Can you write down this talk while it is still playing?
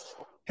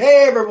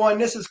Hey everyone,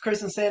 this is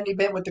Chris and Sandy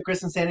Bent with the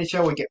Chris and Sandy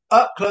Show. We get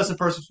up close and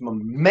personal with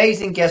some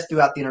amazing guests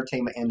throughout the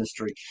entertainment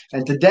industry.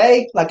 And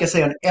today, like I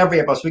say on every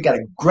episode, we got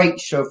a great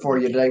show for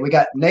you today. We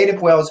got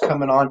Native Wellz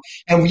coming on.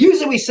 And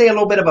usually we say a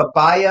little bit of a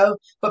bio,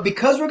 but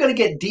because we're going to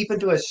get deep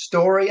into a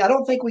story, I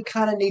don't think we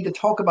kind of need to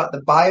talk about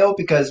the bio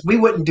because we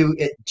wouldn't do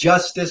it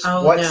justice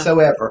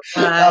whatsoever.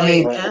 I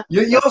mean,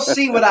 you'll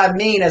see what I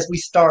mean as we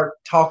start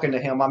talking to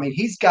him. I mean,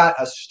 he's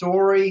got a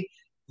story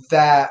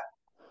that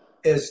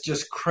is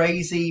just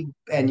crazy,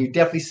 and you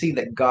definitely see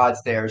that God's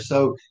there.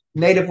 So,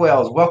 Native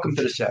Wellz, welcome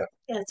to the show.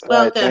 Yes, All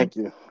right, welcome. thank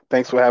you.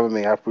 Thanks for having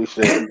me. I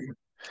appreciate it.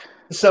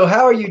 So,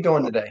 how are you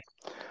doing today?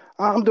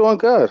 I'm doing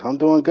good. I'm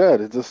doing good.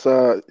 It's just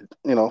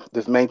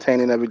just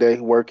maintaining every day,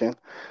 working.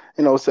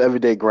 It's an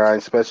everyday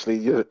grind,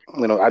 especially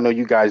I know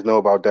you guys know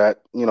about that.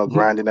 Mhm.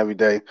 Grinding every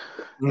day,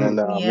 and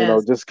Mm.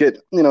 Yes. just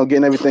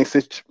getting everything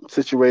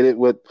situated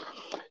with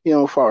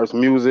as far as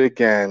music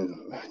and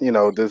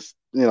this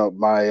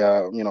my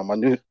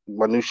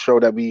new show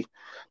that we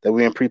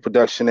in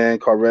pre-production in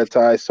called Red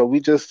Tie. So we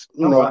just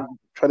Oh, wow.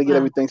 try to get Wow.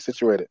 everything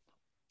situated.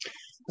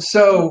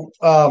 So,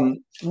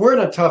 we're in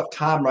a tough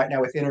time right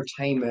now with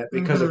entertainment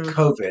because of hmm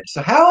COVID.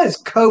 So, how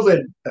has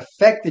COVID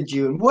affected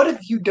you, and what have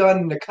you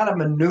done to kind of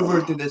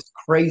maneuver through this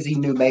crazy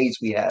new maze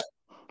we have?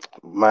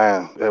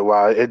 Man,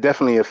 wow, it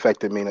definitely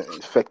affected me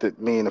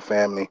and the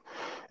family.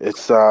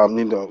 It's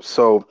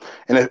so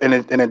and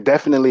it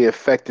definitely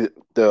affected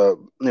the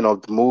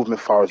movement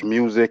as far as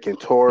music and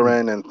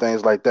touring and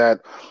things like that.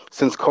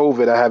 Since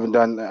COVID,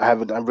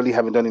 I really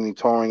haven't done any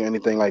touring or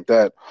anything like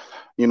that.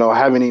 I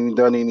haven't even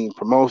done any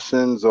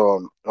promotions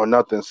or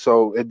nothing.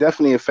 So it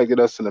definitely affected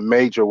us in a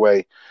major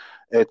way.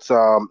 It's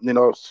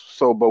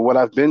but what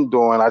I've been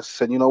doing, I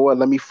said, what,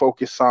 let me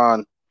focus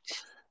on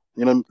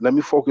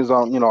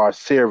our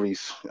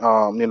series,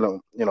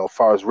 as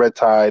far as Red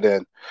Tide,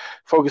 and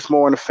focus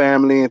more on the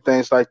family and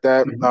things like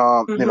that.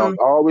 Mhm. hmm I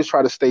always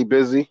try to stay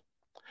busy.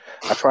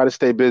 I try to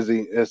stay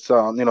busy. It's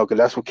because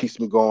that's what keeps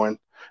me going.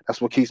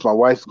 That's what keeps my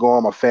wife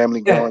going, my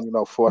family Yeah. going.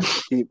 For us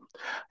to keep,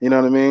 what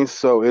I mean.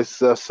 So it's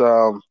just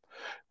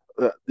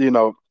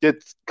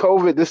it's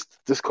COVID. This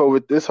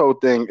COVID, this whole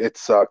thing, it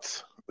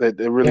sucks. It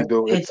really Yeah.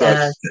 do. It It does.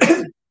 sucks.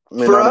 You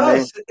know For what I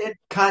mean? us, it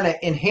kind of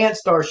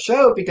enhanced our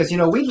show because,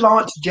 we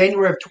launched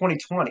January of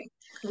 2020.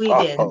 We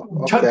did Oh,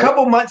 A okay.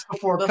 couple months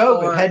before COVID,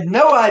 before. had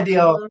no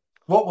idea hmm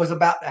what was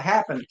about to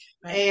happen.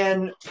 Right.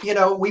 And,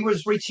 we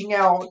was reaching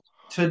out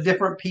to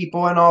different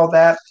people and all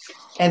that.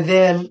 And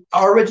then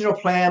our original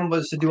plan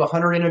was to do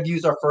 100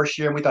 interviews our first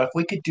year. And we thought if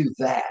we could do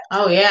that,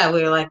 Oh yeah,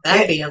 we were like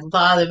that'd and, be a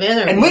lot of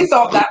and we interviews.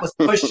 thought that was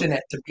pushing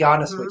it, to be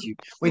honest with hmm you.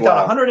 We thought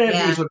Wow. 100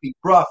 interviews Yeah. would be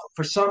rough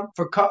for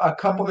a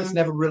couple that's hmm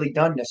never really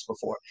done this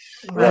before.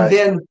 And Right. Right.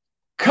 then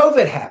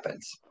COVID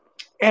happens.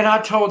 And I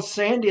told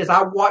Sandy as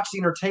I watched the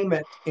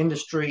entertainment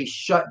industry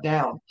shut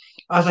down,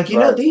 I was like,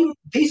 Right.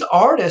 these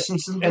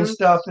artists and hmm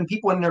stuff and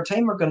people in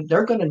entertainment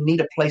they're gonna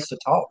need a place to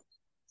talk.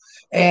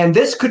 And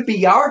this could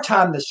be our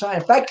time to shine.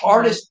 In fact, Right.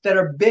 artists that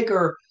are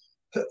bigger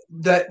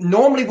that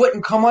normally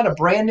wouldn't come on a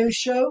brand new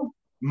show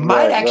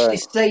might Right. actually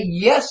Right. say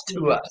yes to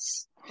hmm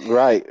us.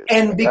 Right.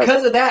 And Uh,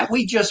 because of that,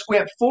 we just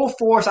went full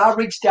force. I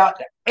reached out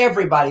to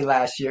everybody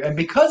last year. And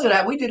because of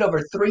that, we did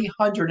over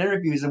 300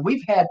 interviews. And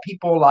we've had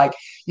people like,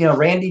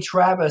 Randy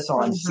Travis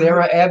on, hmm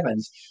Sarah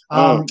Evans.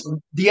 mm,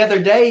 The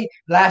other day,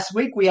 last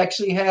week, we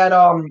actually had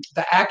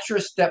the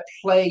actress that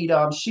played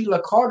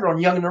Sheila Carter on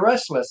Young and the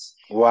Restless.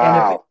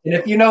 wow. And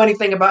if you know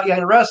anything about Young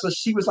and the Restless,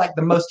 she was like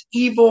the most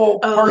evil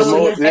Oh The person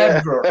most, yeah. yeah.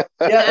 ever.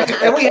 Yeah.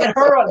 And we had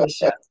her on the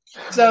show.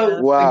 So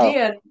Yes, Wow.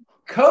 again,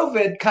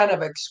 COVID kind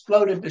of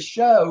exploded the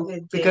show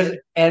it because, did.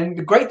 and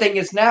the great thing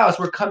is now as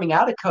we're coming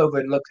out of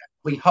COVID,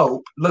 we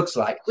hope, looks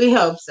like We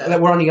hope so.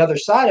 that we're on the other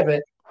side of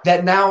it,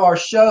 that now our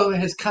show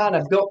has kind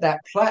of built that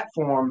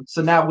platform.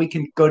 So now we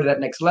can go to that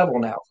next level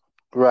now.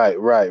 Right.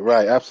 Right.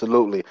 Right.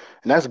 Absolutely.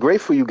 And that's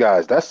great for you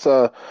guys. That's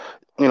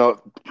you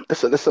know,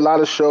 it's a lot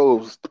of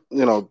shows,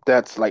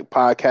 that's like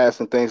podcasts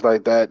and things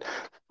like that.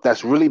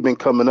 That's really been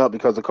coming up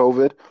because of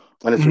COVID,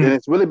 and Mhm.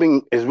 it's really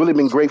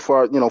been great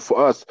for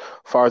for us,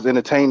 as far as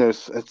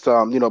entertainers. It's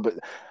but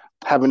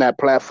having that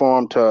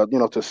platform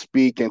to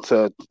speak and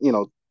to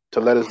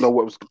let us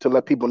know to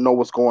let people know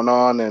what's going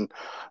on, and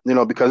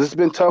because it's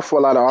been tough for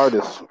a lot of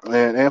artists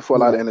and for a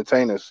lot Yeah. of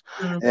entertainers,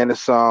 Mm. and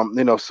it's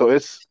so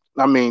it's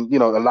I mean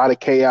a lot of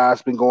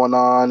chaos been going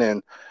on,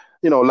 and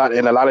a lot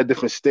in a lot of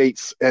different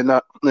states, and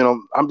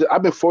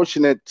I've been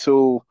fortunate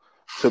to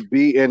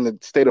be in the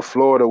state of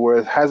Florida where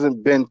it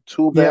hasn't been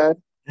too Yep. bad.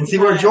 And see,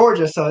 we're Right.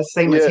 Georgia, so it's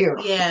same as Yeah, here.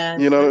 Yes.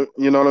 you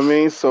know what I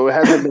mean. So it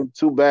hasn't been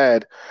too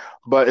bad,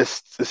 but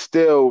it's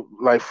still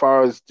like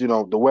far as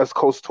the West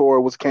Coast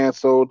tour was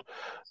canceled.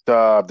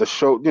 The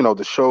show,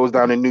 the shows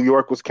down in New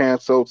York was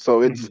canceled.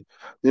 So Mhm.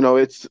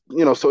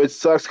 so it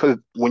sucks because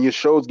when your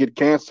shows get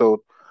canceled,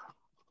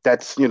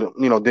 that's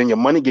then your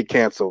money get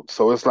canceled.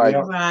 So it's like,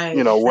 Yeah. Right.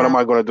 what am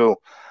I Exactly. going to do?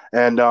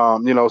 And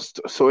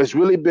so it's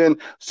really been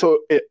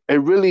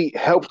it really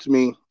helped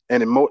me,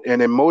 and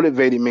it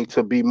motivated me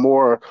to be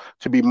more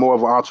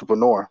of an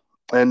entrepreneur.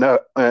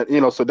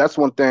 So that's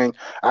one thing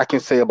I can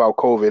say about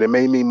COVID. It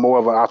made me more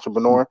of an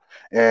entrepreneur,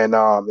 and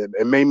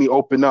it made me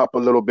open up a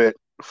little bit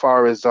as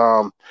far as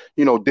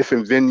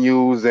different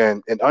venues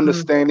and Mm.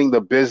 understanding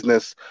the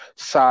business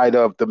side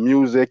of the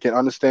music and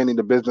understanding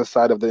the business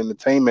side of the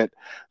entertainment.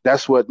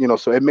 That's what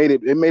So it made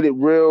it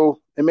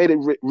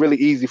really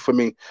easy for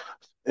me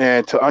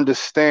and to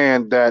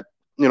understand that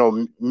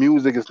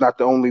music is not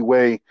the only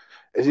way.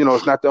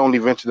 It's not the only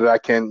venture that I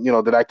can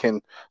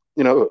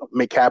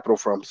make capital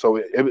from. So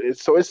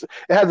it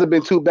hasn't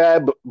been too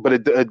bad, but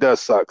it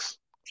does sucks.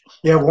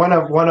 Yeah, one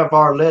of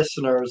our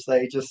listeners,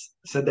 they just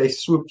said they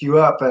swooped you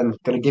up and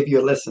going to give you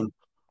a listen.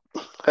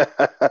 I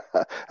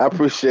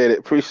appreciate it.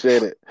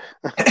 Appreciate it.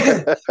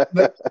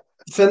 But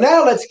so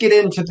now let's get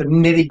into the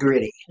nitty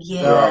gritty.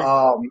 The Right.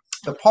 Yeah.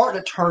 the part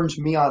that turns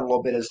me on a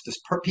little bit is this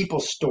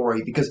people's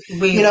story because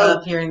We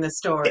love hearing the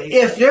stories.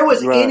 if there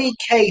was Right. any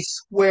case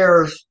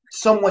where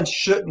someone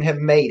shouldn't have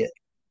made it,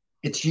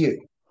 it's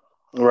you.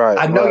 Right.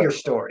 I know Right. your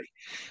story,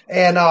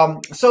 and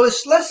so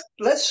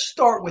let's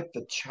start with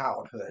the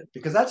childhood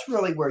because that's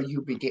really where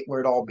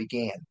it all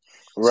began.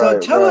 So Right.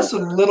 tell Right. us a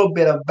little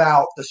bit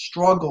about the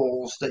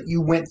struggles that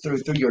you went through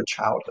your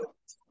childhood.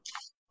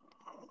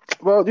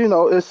 Well,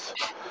 it's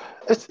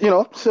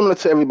similar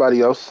to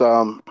everybody else.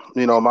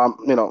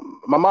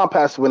 My mom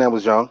passed when I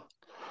was young.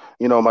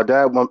 My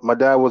dad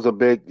was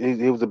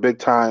he was a big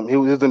time. He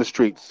was in the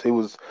streets. He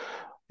was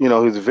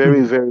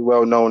very, Mhm. very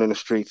well known in the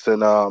streets,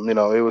 and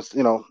it was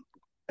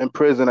in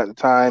prison at the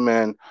time,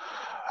 and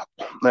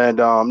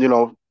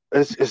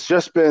it's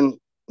just been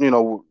you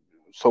know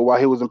so while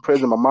he was in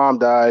prison, my mom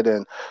died,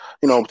 and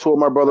two of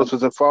my brothers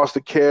was in foster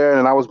care,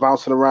 and I was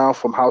bouncing around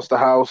from house to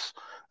house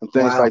and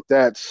things Wow. like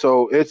that.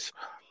 So it's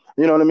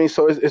what I mean.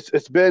 So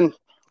it's been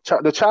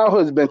the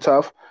childhood's been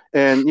tough,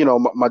 and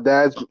my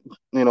dad's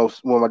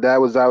when my dad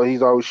was out,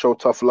 he's always showed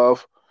tough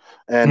love,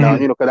 and Mhm.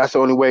 'cause that's the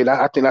only way.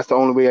 I think that's the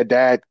only way a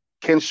dad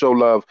can show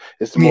love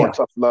is more Yeah.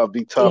 tough love,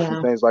 be tough and Yeah.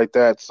 things like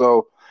that.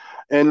 So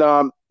and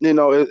and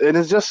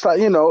it's just like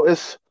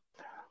it's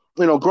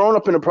growing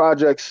up in the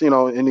projects, in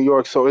New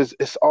York. So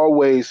it's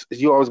always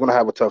you're always gonna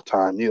have a tough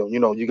time.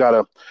 You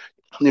gotta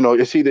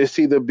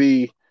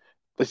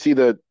it's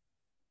either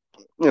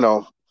you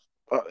know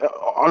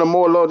on a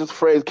more loaded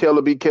phrase, kill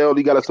or be killed.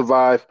 You gotta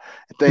survive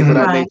and things of Mhm.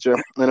 that Right. nature.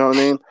 You know what I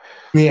mean?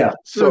 Yeah.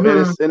 So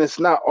Mm-hmm. it's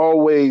not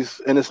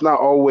always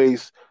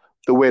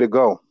the way to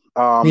go.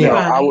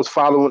 Yeah. I Right. was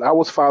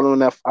following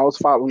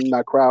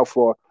that crowd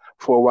for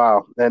a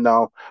while, and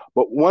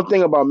but one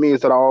thing about me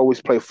is that I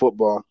always play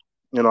football.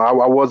 I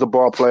was a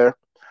ball player.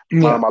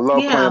 Yeah. I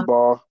love Yeah. playing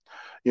ball.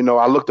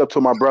 I looked up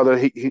to my brother,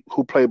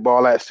 who played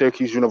ball at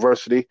Syracuse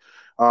University.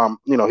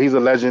 He's a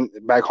legend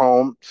back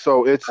home.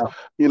 So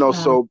Yeah.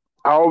 so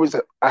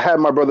I had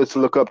my brother to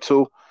look up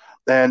to,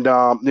 and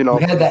You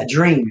had that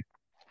dream.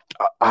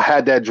 I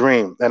had that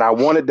dream and I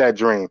wanted that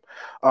dream.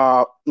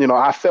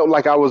 I felt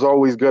like I was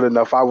always good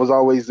enough. I was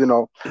always,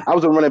 I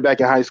was a running back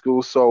in high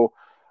school. So,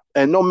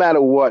 and no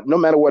matter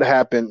what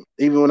happened,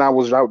 even when I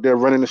was out there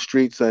running the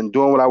streets and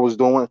doing what I was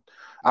doing,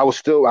 I would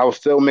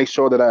still make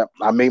sure that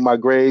I made my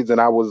grades and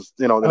that Oh I was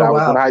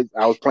wow.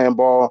 I was playing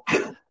ball,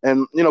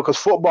 and because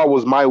football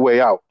was my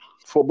way out.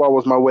 Football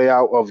was my way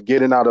out of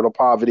getting out of the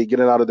poverty,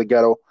 getting out of the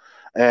ghetto,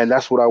 and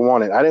that's what I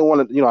wanted. I didn't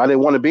want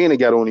to be in the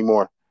ghetto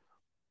anymore.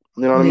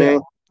 You know what I Yeah.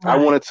 mean? I Right.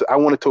 wanted to I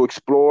wanted to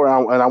explore,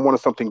 and I wanted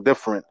something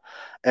different.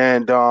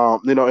 And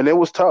it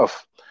was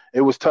tough.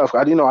 It was tough.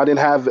 I didn't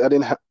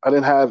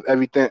have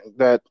everything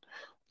that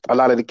a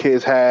lot of the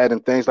kids had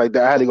and things like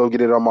that. I had to go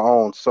get it on my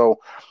own. So,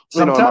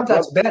 and my Sometimes brother,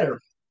 that's better.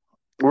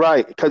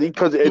 right?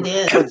 Because It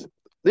is.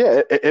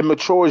 yeah, it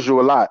matures you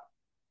a lot.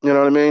 You know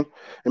what I mean?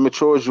 It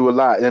matures you a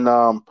lot, and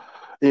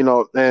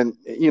then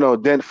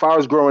as far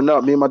as growing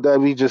up, me and my dad,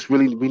 we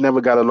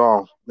never got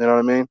along. You know what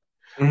I mean?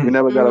 We Mhm.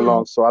 never got Mm-hmm.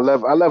 along. So I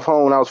left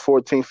home when I was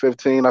 14,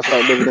 15. I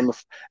started living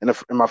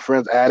in my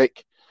friend's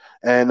attic,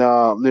 and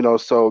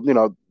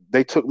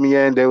they took me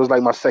in. They was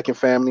like my second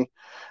family,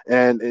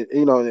 and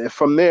and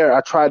from there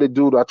I tried to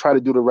do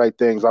the right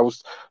things. I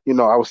was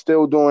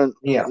still doing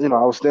Yeah.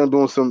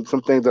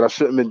 some things that I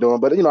shouldn't been doing,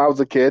 but I was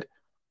a kid.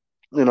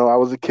 I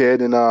was a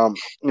kid, and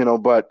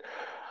but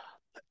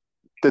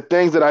the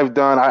things that I've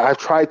done, I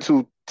try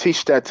to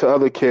teach that to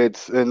other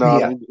kids, Yeah.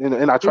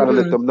 and I try to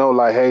let Mm-hmm. them know,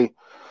 like, hey,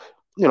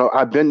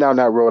 I've been down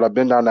that road. I've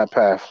been down that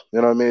path.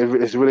 You know what I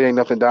mean? It's really ain't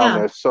nothing down Yeah.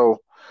 there. So,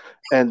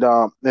 and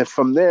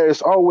from there,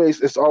 it's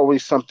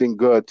always something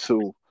good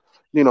to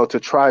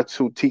try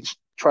to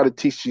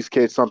teach these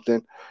kids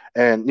something,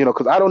 and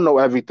because I don't know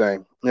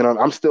everything.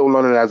 I'm still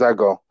learning as I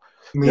go.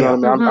 You know what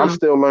I Yeah. mean? I'm Mm-hmm.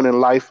 still learning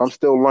life. I'm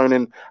still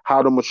learning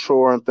how to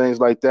mature and things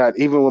like that.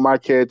 Even with my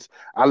kids,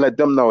 I let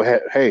them know,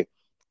 hey,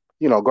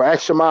 go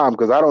ask your mom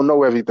because I don't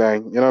know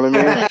everything. You know what I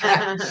mean?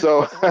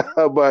 So,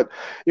 but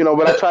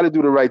I try to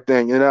do the right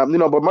thing,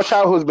 but my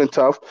childhood's been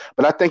tough,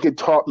 but I think it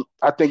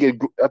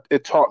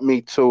taught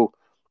me to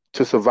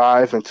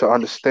survive and to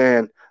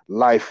understand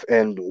life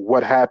and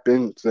what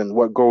happens and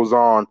what goes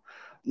on,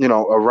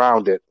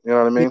 around it. You know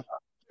what I mean?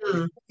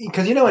 Mm.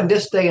 Because in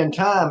this day and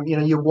time,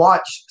 you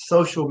watch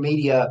social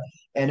media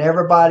and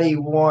everybody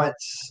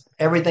wants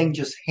everything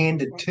just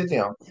handed to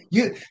them.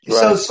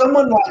 So Right.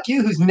 someone like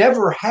you who's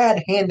never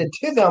had handed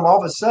to them, all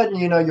of a sudden,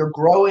 you're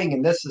growing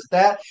and this is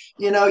that.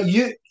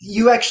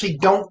 You actually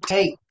don't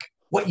take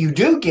what you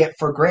do get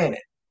for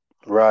granted.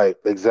 Right.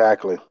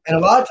 Exactly. And a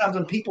lot of times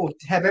when people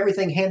have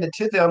everything handed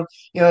to them,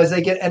 as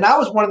they get, and I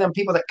was one of them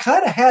people that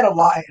kind of had a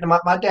lot. And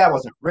my dad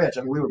wasn't rich.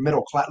 I mean, we were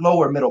middle class,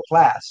 lower middle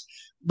class,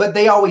 but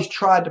they always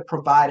tried to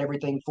provide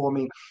everything for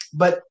me.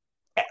 But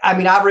I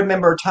mean, I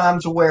remember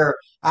times where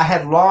I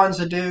had lawns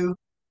to do,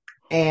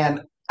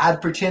 and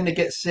I'd pretend to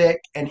get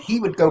sick, and he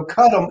would go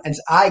cut them, and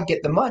I'd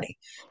get the money.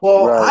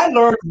 Well, Right. I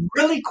learned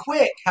really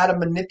quick how to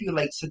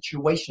manipulate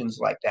situations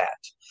like that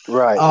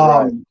Right.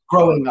 Right.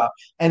 growing up.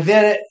 And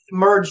then it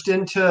merged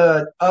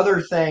into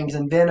other things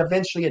and then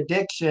eventually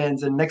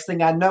addictions. And next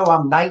thing I know,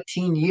 I'm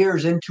 19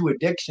 years into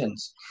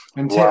addictions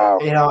until, Wow.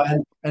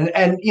 and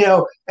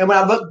when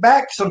I look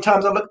back,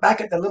 sometimes I look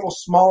back at the little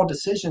small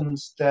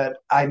decisions that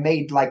I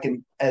made, like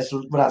when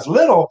I was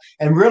little,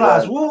 and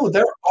realize, Right. whoa,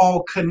 they're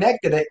all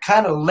connected. It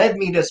kind of led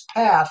me this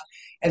path.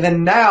 And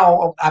then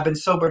now I've been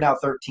sober now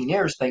 13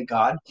 years, thank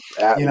God.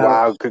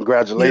 Wow.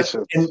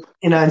 Congratulations.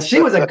 And she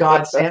was a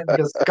godsend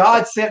because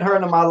God sent her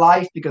into my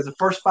life because the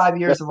first 5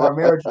 years of our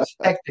marriage was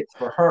hectic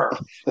for her.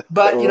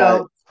 But,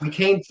 Right. we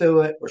came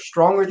through it. We're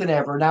stronger than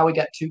ever. Now we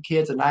got 2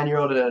 kids, a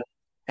 9-year-old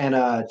and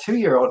a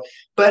 2-year-old.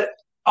 But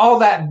all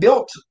that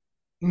built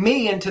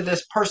me into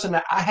this person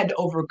that I had to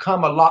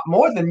overcome a lot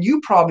more than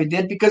you probably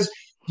did because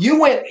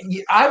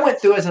I went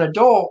through as an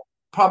adult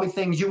probably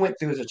things you went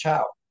through as a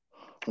child.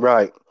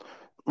 Right.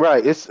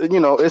 Right. It's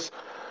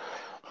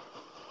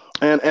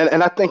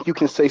and I think you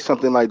can say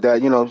something like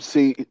that.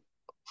 See,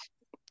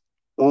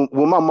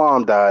 when my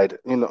mom died,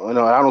 I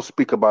don't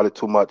speak about it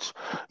too much.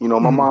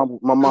 Mhm.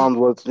 My mom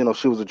was,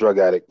 she was a drug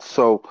addict.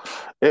 So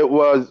it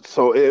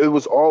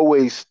was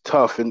always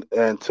tough and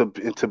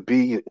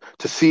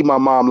to see my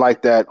mom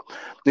like that.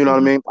 You know what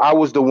I Mhm. mean? I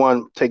was the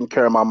one taking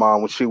care of my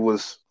mom when she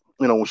was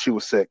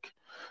sick.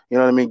 You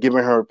know what I mean?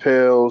 Giving her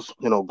pills,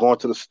 going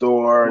to the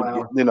store,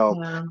 Wow.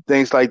 Yeah.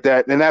 things like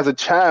that. And as a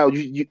child,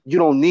 you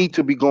don't need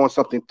to be going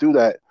something through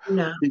that,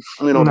 No.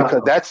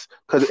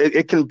 because No.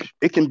 it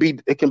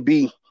can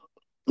be,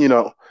 you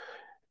know,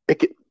 it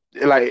can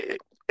like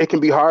it can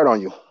be hard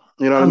on you.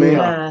 You know what I Oh, mean?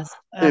 yeah. Yes,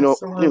 You know,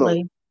 you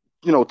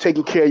know, absolutely.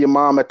 taking care of your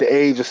mom at the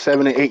age of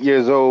 7 and 8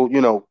 years old.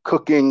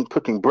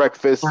 Cooking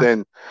breakfast,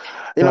 and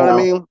you know what I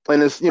Wow. mean.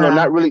 And it's Wow.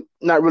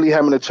 not really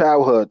having a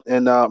childhood,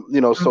 and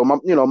so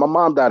my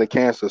mom died of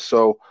cancer,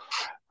 so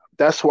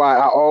that's why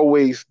I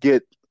always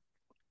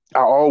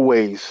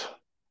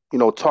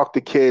talk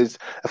to kids.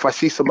 If I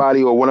see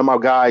somebody or one of my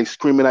guys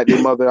screaming at their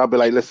mother, I'll be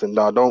like, listen,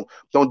 no,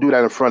 don't do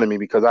that in front of me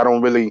because I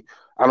don't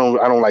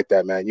like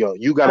that, man.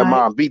 You got a Right.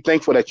 mom. Be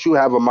thankful that you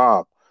have a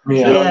mom. You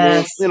Yeah. know what I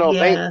mean? Yes,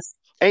 yes.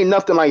 Ain't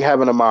nothing like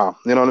having a mom.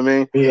 You know what I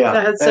mean? Yeah.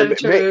 That's so And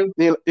true.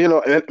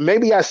 and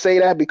maybe I say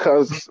that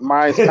because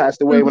mine's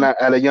passed away when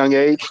at a young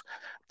age,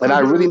 and I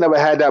really Hmm. never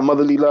had that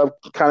motherly love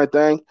kind of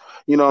thing.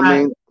 You know what I Right.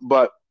 mean?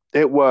 But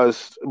ain't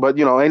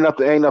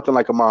nothing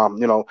like a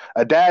mom.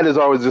 A dad is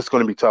always just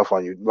going to be tough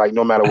on you, like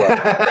no matter what.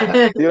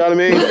 You know what I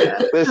mean? Yeah.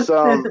 It's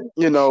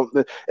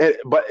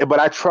but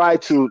I try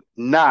to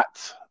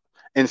not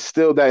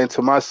instill that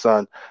into my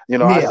son. Yeah.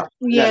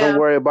 Yeah, don't Yeah.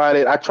 worry about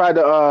it. I try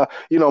to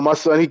my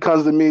son, he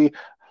comes to me,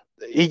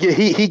 he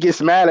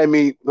gets mad at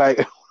me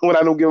like when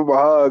I don't give him a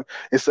hug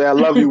and say I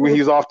love you when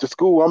he's off to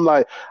school. I'm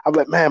like,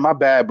 man, my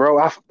bad,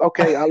 bro.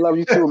 Okay, I love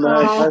you too,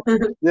 man. Oh,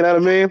 You know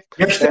what I mean?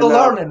 You're And still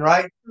learning,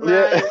 right?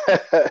 yeah,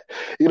 right.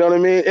 you know what I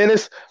mean. And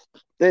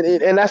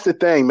that's the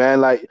thing,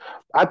 man. Like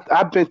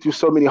I've been through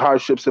so many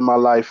hardships in my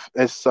life.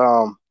 It's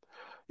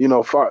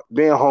for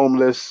being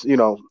homeless,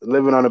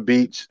 living on the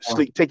beach,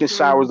 taking Mm.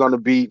 showers on the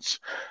beach,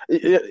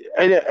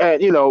 and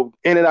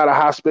in and out of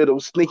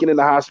hospitals, sneaking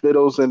into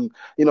hospitals, and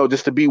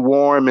just to be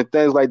warm and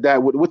things like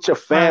that with your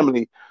Right.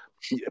 family.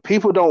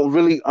 People don't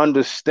really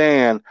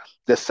understand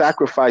the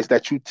sacrifice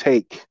that you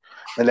take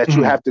and that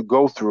you Mhm. have to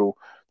go through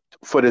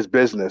for this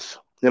business.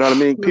 You know what I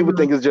mean? People Hmm.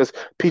 think it's just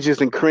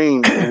peaches and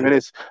cream when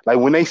it's like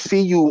when they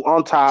see you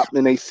on top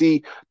and they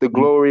see the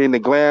glory and the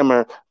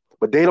glamour,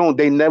 but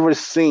they never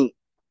see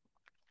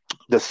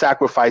the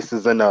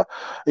sacrifices and the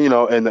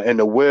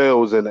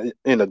wills and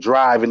the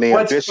drive and the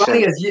What's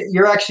funny ambition. is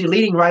you're actually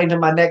leading right into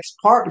my next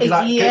part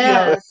because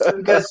Yes,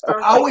 because I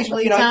always,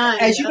 perfectly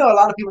timed. as you know, a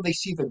lot of people they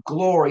see the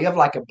glory of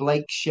like a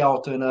Blake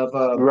Shelton, of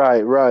a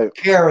Right, right,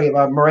 Carey, of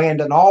a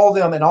Miranda, and all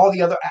them, and all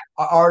the other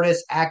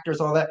artists,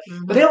 actors, all that.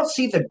 But they Hmm. don't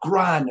see the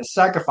grind, the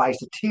sacrifice,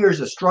 the tears,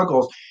 the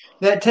struggles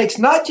that it takes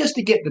not just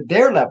to get to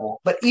their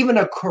level, but even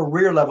a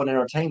career level in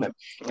entertainment.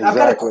 I've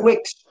got a exactly. quick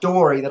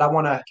story that I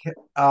want to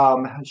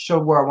show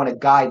where I want to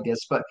guide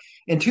this. But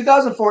in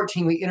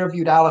 2014, we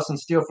interviewed Allison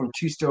Steele from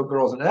Two Steel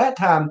Girls, and at that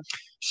time,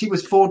 she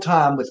was full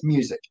time with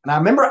music. And I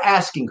remember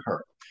asking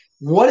her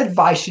what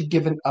advice she'd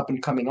given up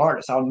and coming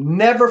artists. I'll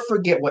never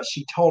forget what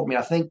she told me.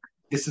 I think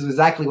this is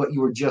exactly what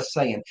you were just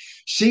saying.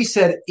 She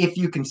said, if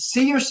you can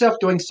see yourself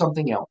doing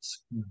something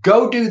else,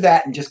 go do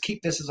that and just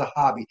keep this as a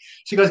hobby.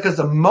 She goes, because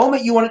the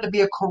moment you want it to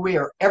be a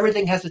career,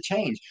 everything has to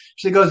change.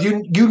 She goes,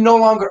 you no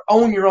longer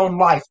own your own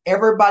life.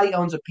 Everybody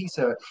owns a piece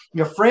of it.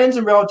 Your friends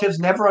and relatives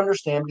never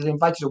understand because they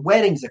invite you to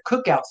weddings, the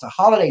cookouts, the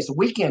holidays, the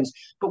weekends.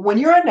 But when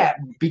you're in that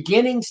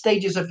beginning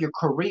stages of your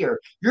career,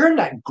 you're in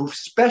that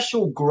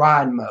special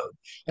grind mode.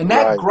 And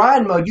that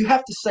grind mode, you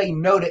have to say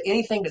no to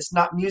anything that's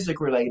not music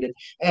related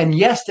and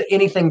yes to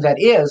anything that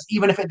is,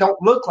 even if it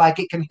don't look like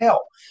it can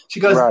help. She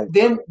goes,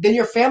 then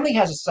your family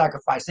has a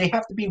sacrifice. They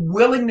have to be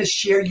willing to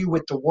share you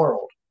with the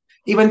world,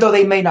 even though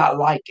they may not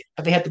like it,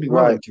 but they have to be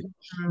willing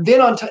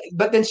to.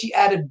 But then she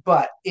added,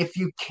 but if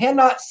you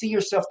cannot see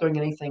yourself doing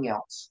anything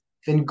else,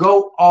 then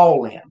go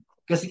all in.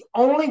 Because the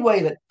only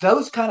way that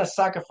those kind of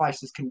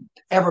sacrifices can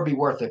ever be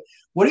worth it.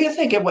 What do you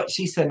think of what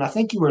she said? And I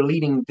think you were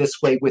leading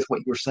this way with what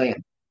you were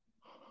saying.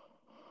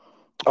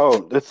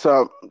 Oh, it's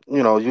well,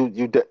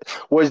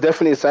 it's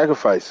definitely a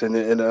sacrifice,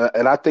 and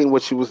I think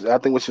what she was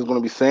going to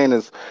be saying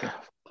is,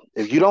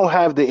 if you don't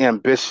have the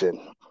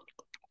ambition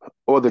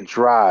or the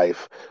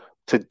drive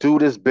to do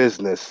this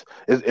business,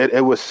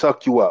 it will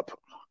suck you up.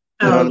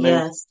 You know what I mean?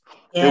 Yes.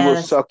 It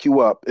will suck you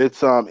up.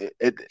 It's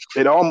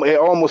it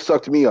almost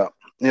sucked me up.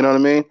 You know what I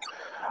mean?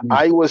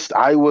 I was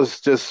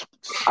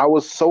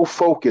so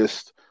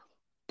focused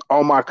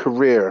on my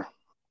career,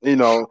 you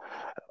know.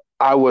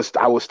 I was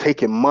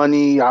taking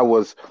money. I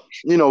was,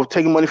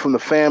 taking money from the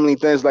family,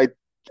 things like,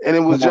 and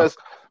it was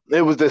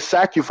the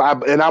sacrifice.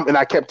 And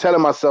I kept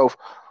telling myself,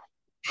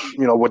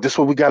 well, this is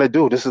what we got to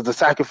do. This is the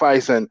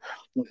sacrifice, and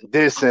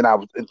this, and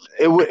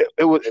it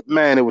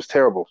was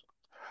terrible.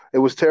 It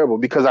was terrible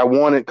because I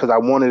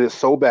wanted it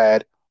so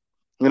bad.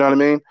 You know what I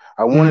mean?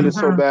 I wanted it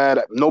so bad.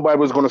 Nobody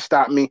was going to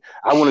stop me.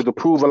 I wanted to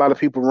prove a lot of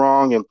people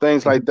wrong and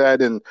things like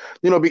that. And,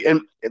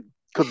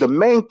 because the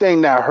main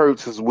thing that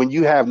hurts is when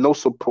you have no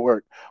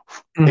support,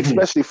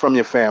 especially from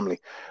your family.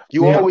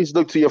 You always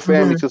look to your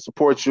family to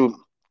support you.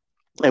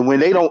 And when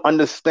they don't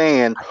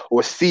understand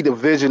or see the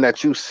vision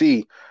that you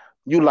see,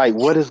 you like,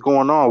 what is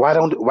going on? Why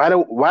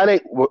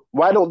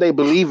don't they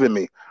believe in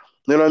me?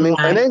 You know what I mean?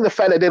 And it ain't the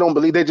fact that they don't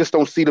believe, they just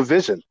don't see the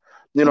vision.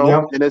 And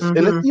it's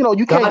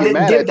you can't get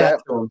mad at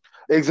that.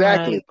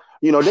 Exactly.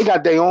 Right. They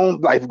got their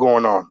own life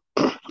going on.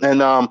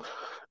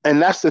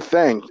 And that's the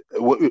thing.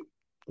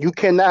 You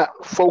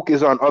cannot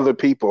focus on other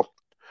people.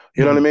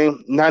 You know what I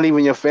mean? Not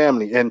even your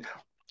family. And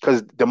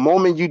because the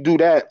moment you do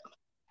that,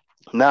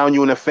 now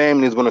you and the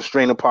family is going to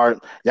strain apart.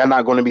 Y'all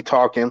not going to be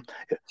talking.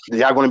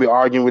 Y'all going to be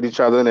arguing with each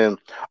other. And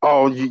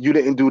you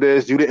didn't do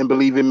this. You didn't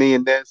believe in me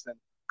and this. And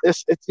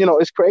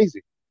it's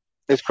crazy.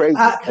 It's crazy.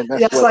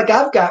 Like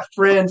I've got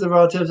friends and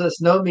relatives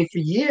that's known me for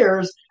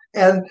years,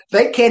 and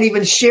they can't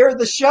even share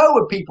the show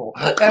with people.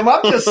 And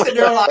I'm just sitting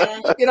there like,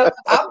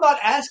 I'm not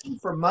asking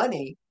for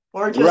money.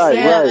 Or just,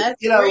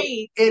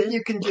 if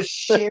you can just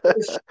share.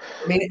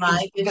 I mean,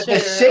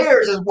 the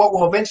shares is what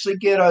will eventually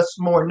get us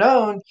more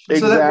known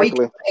so that we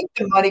can make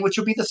the money, which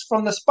will be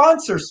from the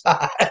sponsor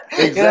side.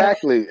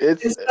 Exactly.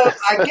 So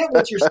I get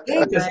what you're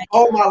saying because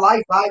all my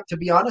life, to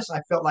be honest,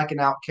 I felt like an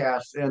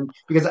outcast. And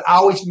because I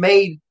always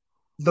made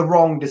the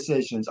wrong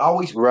decisions. I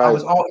was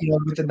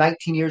with the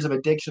 19 years of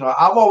addiction,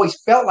 I've always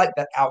felt like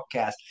that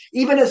outcast.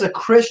 Even as a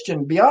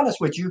Christian, be honest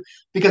with you,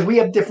 because we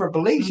have different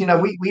beliefs.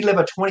 We live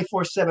a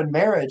 24/7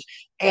 marriage,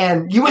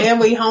 and we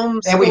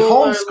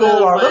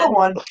homeschool our little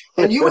one.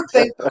 And you would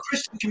think the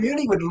Christian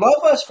community would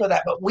love us for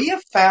that, but we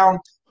have found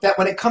that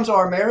when it comes to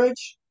our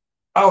marriage,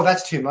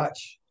 that's too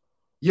much.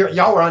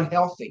 Y'all are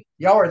unhealthy.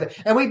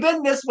 And we've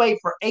been this way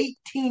for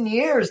 18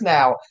 years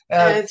now.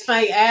 And it's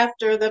funny,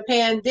 after the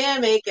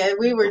pandemic, and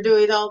we were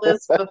doing all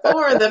this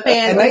before the pandemic.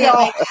 And they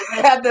all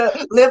had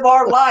to live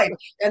our life.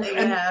 And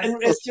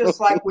it's just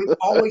like we've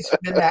always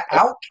been that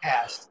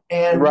outcast.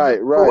 And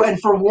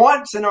And for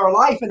once in our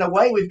life, in a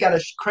way, we've got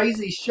a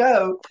crazy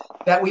show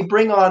that we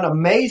bring on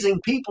amazing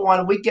people on.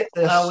 And we get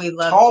to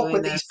talk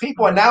with these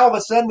people. And now all of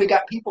a sudden, we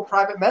got people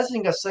private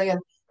messaging us saying,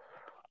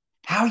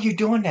 how are you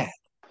doing that?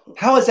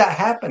 How is that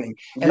happening?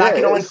 And I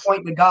can only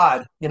point to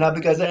God,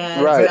 because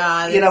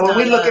God, when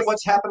we look at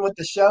what's happened with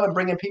the show and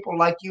bringing people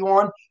like you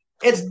on,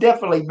 it's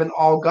definitely been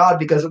all God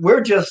because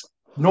we're just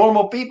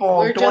normal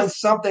people doing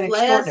something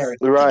extraordinary.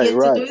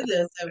 To do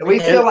this we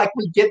feel like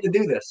we get to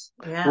do this.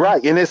 Yeah.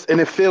 Right. And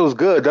it feels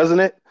good, doesn't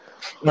it?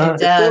 It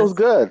feels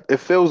good. It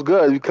feels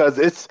good because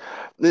it's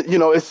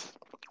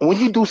when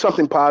you do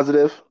something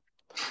positive,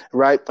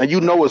 right? And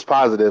it's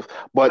positive,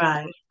 but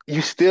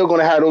you're still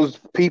going to have those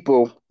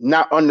people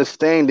not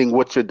understanding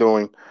what you're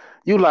doing.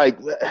 You like,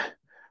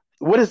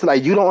 what is it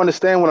like? You don't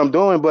understand what I'm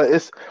doing, but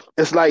it's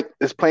like,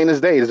 it's plain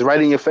as day. It's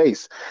right in your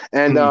face.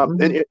 And,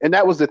 and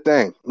that was the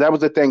thing. That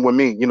was the thing with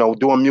me,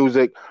 doing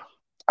music.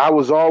 I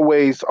was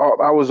always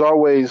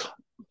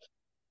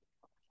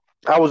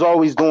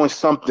doing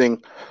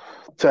something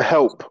to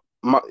help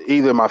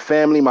either my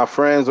family, my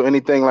friends, or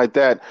anything like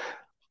that.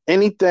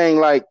 Anything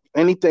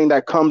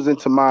that comes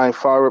into mind,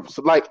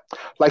 like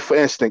for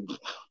instance,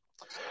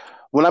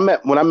 when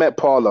I met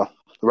Paula,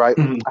 right?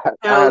 Mhm. I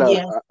Oh had a,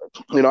 yes.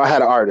 I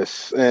had an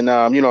artist, and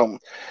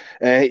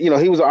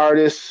he was an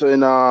artist,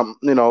 and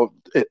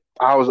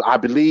I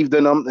believed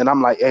in him, and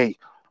I'm like, hey,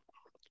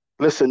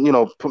 listen,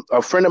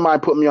 a friend of mine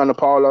put me on the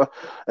Paula,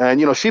 and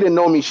she didn't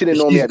know me. She didn't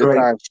know me She's at the great.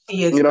 time.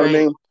 She is You know what I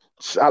great. mean?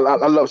 I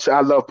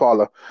love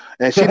Paula,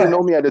 and she didn't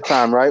know me at the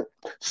time, right?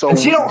 And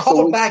she So don't so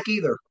hold we, back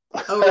either.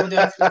 Oh,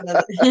 no, she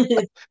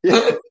doesn't.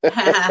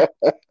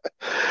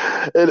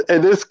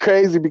 and it's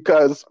crazy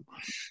because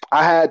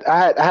I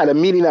had a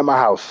meeting at my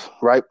house,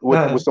 right,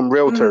 with some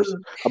realtors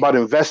Mm. about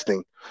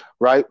investing,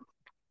 right?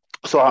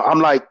 So I'm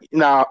like,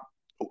 now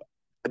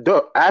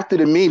after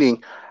the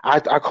meeting, I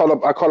call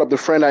up the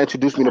friend that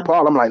introduced me to Yeah.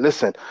 Paul. I'm like,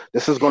 listen,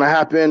 this is gonna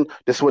happen.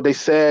 This is what they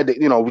said.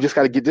 We just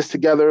got to get this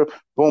together.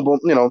 Boom, boom.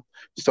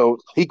 So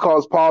he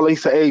calls Paul. He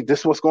said, hey, this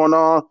is what's going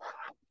on.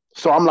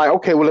 So I'm like,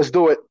 okay, well, let's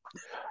do it.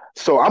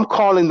 So I'm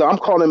calling,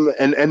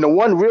 and the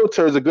one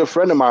realtor is a good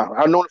friend of mine.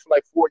 I've known him for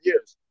like 4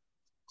 years.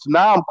 So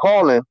now I'm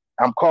calling.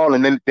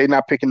 They're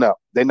not picking up.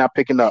 They're not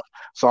picking up.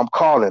 So I'm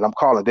calling.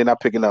 They're not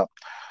picking up.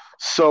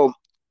 So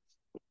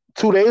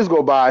 2 days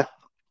go by.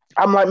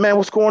 I'm like, man,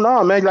 what's going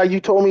on, man? Like you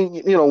told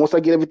me, once I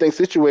get everything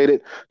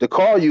situated to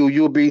call you,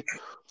 you'll be.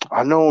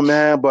 I know,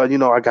 man, but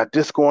I got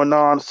this going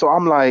on. So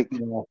I'm like,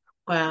 Yeah.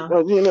 Wow.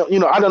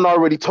 I done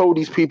already told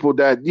these people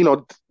that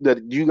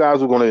that you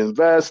guys were going to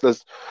invest.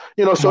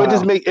 So Wow.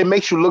 it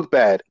makes you look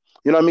bad.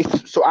 You know what I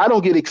mean? So I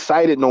don't get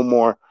excited no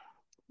more.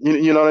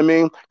 You know what I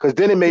mean? Because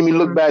then it made me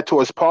look Mhm. bad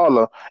towards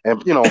Paula,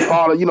 and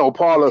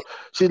Paula,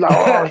 she's like,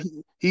 oh,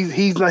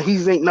 he's not,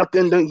 he's ain't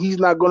nothing. He's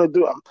not going to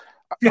do.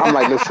 I'm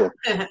like, listen,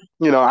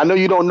 I know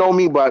you don't know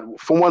me, but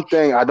for one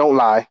thing, I don't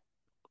lie.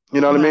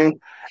 You know what I mean? Right.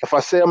 If I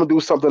say I'm gonna do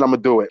something, I'm gonna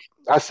do it.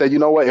 I said, you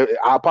know what?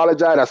 I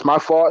apologize. That's my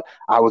fault.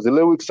 I was a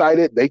little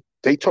excited.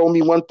 They told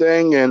me one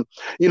thing, and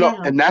Yeah.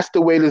 and that's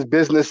the way this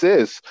business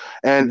is.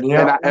 And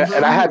and Yep. I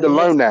and I Hmm. had to It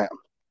learn is. that.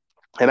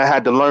 And I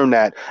had to learn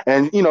that.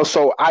 And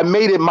so I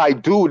made it my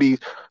duty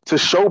to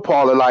show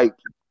Paula, like,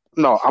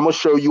 no, I'm gonna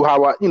show you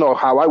how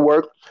I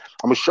work.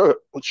 I'm gonna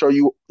show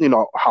you,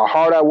 how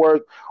hard I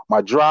work,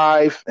 my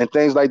drive, and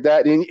things like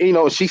that. And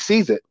she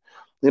sees it.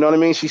 You know what I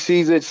mean? She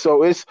sees it.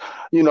 So it's,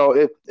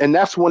 and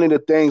that's one of the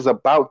things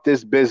about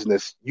this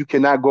business. You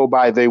cannot go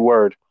by their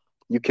word.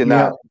 You Yep.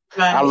 cannot.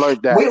 I Right.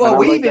 learned that, We and well, I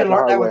we learned that even the learned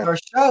hard that way. with our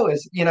show.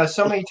 Is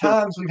so many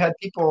times we've had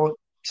people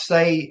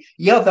say,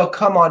 "Yeah, they'll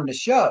come on the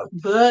show,"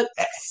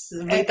 Books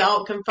and,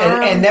 without and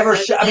confirmed, never.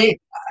 said that I they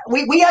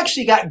mean, we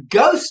actually got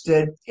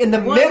ghosted in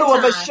the one middle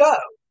of a time. show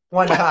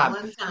one time.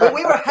 One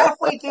We time. were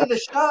halfway through the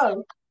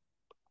show,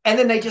 and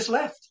then they just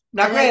left.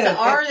 Now, And as an granted,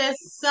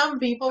 artist, some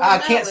people I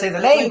would know can't say it, the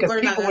but name we because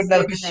were not people going would to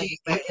know say the name.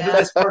 But who yeah,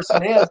 this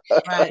person is.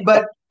 right.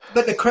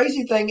 But the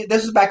crazy thing,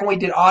 this is back when we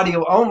did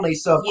audio only.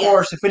 So of Yes.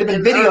 course, if it had been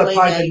In the video, it'd early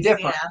probably been days,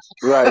 different.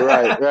 yeah.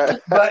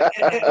 Right. But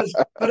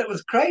it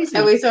was And crazy.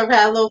 we sort of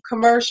had a little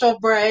commercial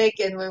break,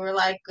 and we were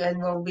like, and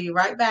we'll be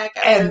right back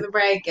after And the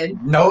break, and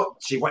no,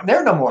 she wasn't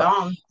there no more.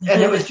 gone.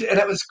 And it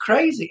was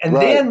crazy. And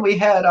Right. then we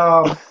had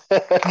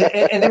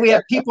and then we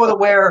had people that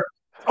were,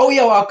 oh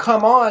yeah, well, I'll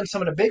come on.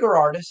 Some of the bigger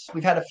artists,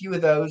 we've had a few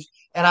of those,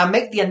 and I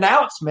make the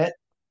announcement,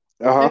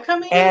 They're Uh-huh.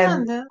 coming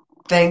and in.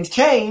 things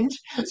change.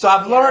 So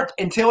I've Yeah, learned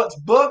until it's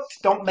booked,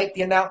 don't make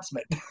the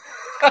announcement.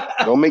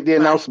 Don't make the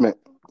right. announcement.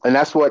 And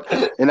that's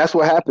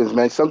what happens,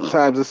 man.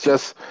 Sometimes it's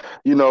just,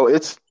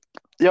 it's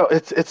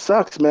it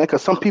sucks, man,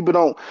 because some people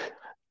don't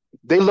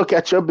they look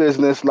at your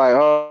business like,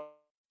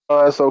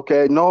 it's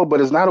okay. No,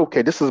 but it's not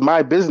okay. This is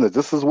my business.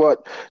 This is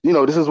what's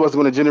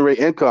going to generate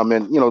income.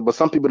 And, but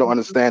some people don't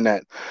understand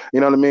that. You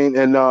know what I mean?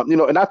 And,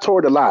 and I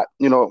toured a lot,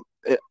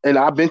 and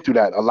I've been through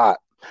that a lot.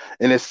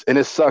 And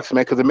it sucks,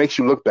 man, because it makes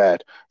you look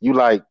bad. You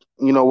like,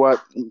 you know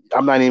what?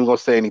 I'm not even going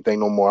to say anything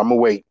no more. I'm going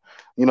to wait.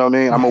 You know what I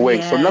mean? I'm going to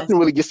wait. So Yes. nothing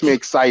really gets me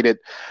excited.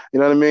 You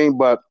know what I mean?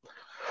 But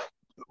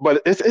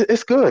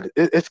it's good.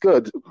 It's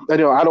good.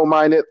 And, I don't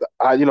mind it.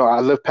 I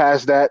live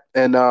past that.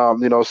 And,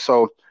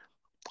 so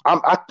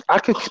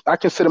I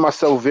consider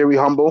myself very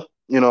humble,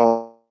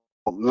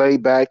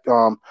 laid back,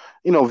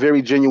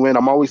 very genuine.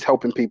 I'm always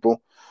helping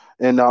people,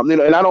 and I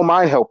don't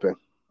mind helping.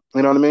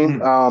 You know what I mean?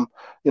 Mm,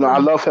 I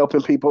Mm. love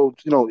helping people.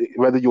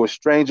 Whether you're a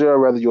stranger,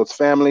 whether you're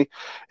family,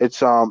 it's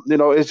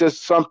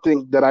just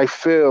something that I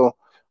feel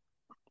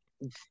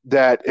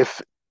that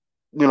if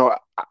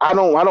I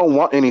don't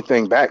want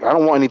anything back. I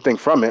don't want anything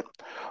from it,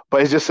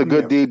 but it's just a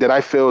good yeah. deed that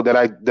I feel that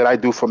I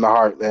do from the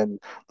heart, and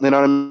you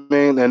know what I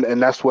mean.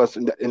 And that's Yeah.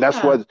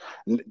 what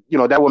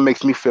that what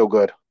makes me feel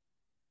good.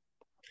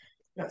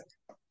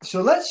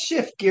 So let's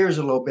shift gears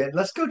a little bit.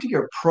 Let's go to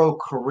your pro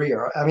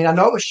career. I mean, I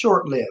know it was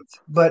short lived,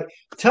 but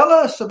tell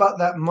us about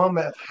that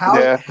moment of how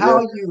Yeah, how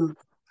yeah. you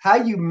how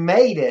you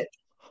made it,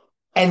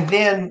 and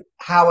then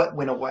how it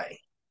went away.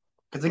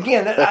 Because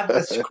again,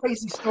 that's a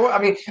crazy story. I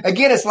mean,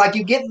 again, it's like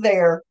you get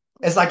there,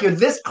 it's like you're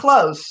this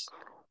close,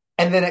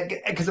 and then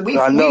because we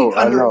I we know,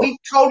 I under know. we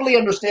totally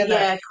understand that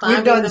Yeah, we've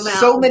climbing done the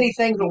so mountain. many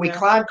things where we Yeah.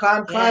 climb,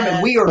 climb, climb,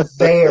 and we Yes. are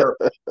there,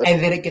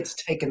 and then it gets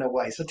taken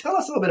away. So tell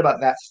us a little bit about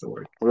that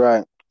story.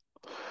 Right.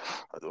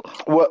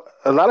 Well,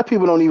 a lot of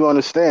people don't even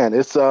understand.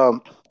 It's I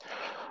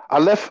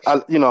left.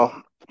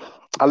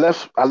 I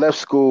left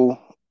school.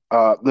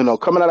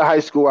 Coming out of high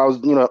school,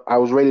 I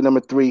was rated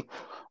number three.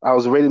 I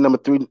was rated number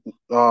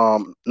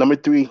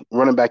three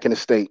running back in the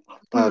state,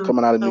 Hmm.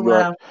 coming out of Oh New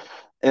York, wow.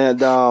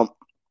 and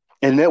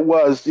it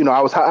was,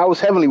 I was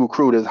heavily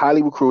recruited,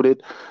 highly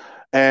recruited,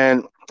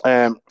 and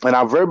and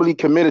I verbally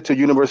committed to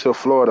University of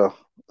Florida,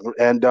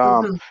 and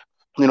Hmm.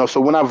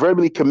 so when I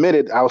verbally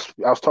committed, I was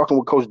talking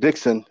with Coach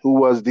Dixon, who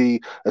was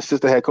the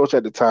assistant head coach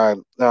at the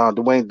time,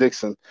 Dwayne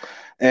Dixon,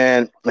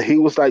 and he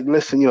was like,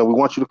 "Listen, we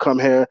want you to come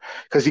here,"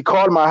 because he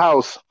called my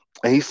house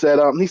and he said,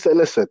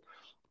 "Listen,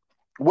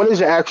 what is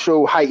your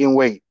actual height and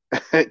weight?"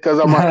 Because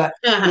I'm a,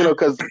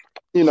 because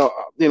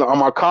on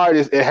my card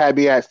it had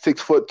me at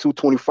 6 foot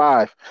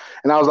 225,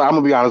 and I was like, I'm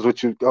gonna be honest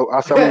with you.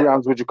 I said, I'm gonna be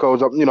honest with you,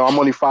 Coach. I'm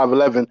only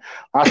 5'11".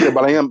 I said,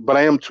 but I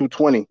am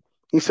 220.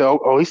 He said,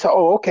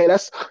 okay,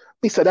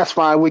 he said that's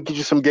fine. We'll get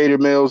you some Gator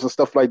meals and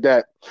stuff like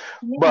that.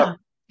 But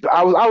Yeah.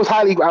 I was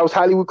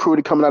highly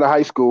recruited coming out of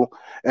high school,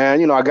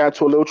 and I got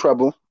into a little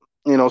trouble.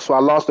 So I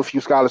lost a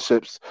few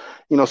scholarships.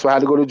 So I had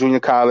to go to junior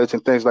college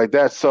and things like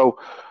that. So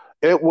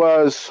it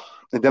was,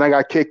 and then I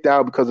got kicked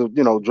out because of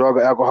drug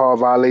or alcohol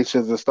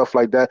violations and stuff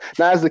like that.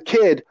 Now, as a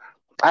kid,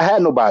 I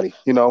had nobody.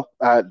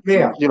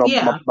 Yeah.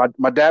 Yeah.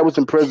 My dad was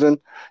in prison.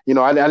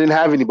 I didn't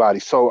have anybody,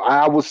 so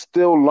I was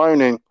still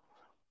learning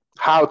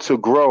how to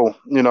grow.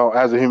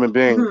 As a human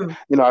being.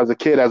 Hmm. As a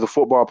kid, as a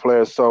football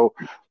player. So,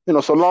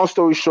 so long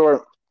story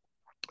short,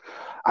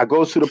 I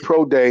goes to the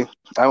pro day.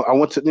 I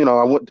went to,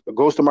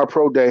 goes to my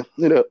pro day.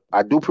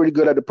 I do pretty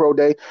good at the pro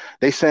day.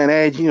 They saying,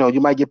 hey,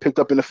 you might get picked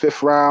up in the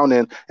fifth round,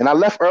 and I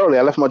left early.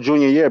 I left my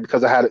junior year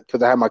because I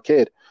had my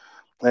kid,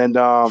 and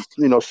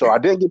so I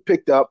didn't get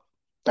picked up.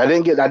 I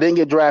didn't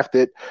get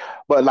drafted,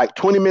 but like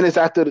 20 minutes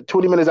after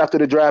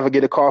the draft, I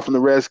get a call from the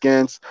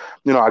Redskins.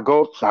 I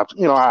go,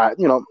 I,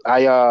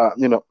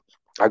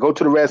 I go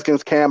to the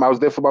Redskins camp. I was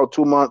there for about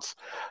 2 months.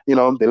 They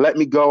let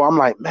me go. I'm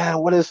like, man,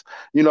 what is,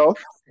 you know,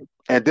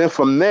 and then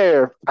from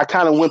there, I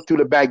kind of went through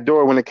the back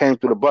door when it came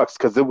to the Bucks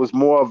because it was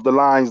more of the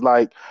lines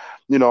like,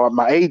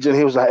 my agent,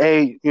 he was like,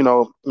 hey, we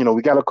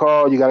got a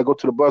call, you got to go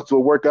to the Bucks to a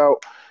workout,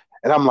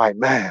 and I'm like,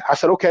 man, I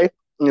said okay,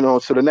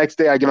 So the next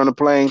day, I get on the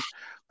plane,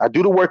 I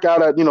do the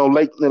workout at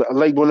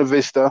Lake Buena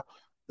Vista,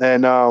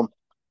 and I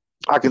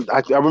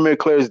remember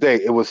clear as day.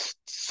 It was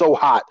so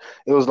hot.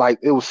 It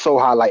was so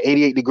hot, like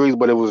 88 degrees,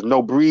 but it was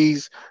no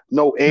breeze,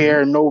 no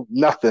air, no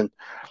nothing.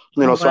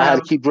 Oh So I had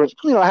to wow. keep drink.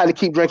 I had to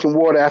keep drinking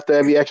water after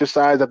every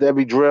exercise, after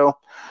every drill,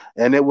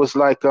 and it was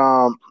like,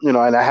 and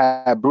I had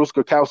Bruce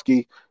Kurkowski.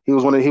 He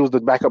was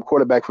the backup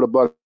quarterback for the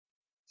Bucks. He was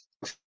throwing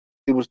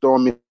me the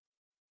ball,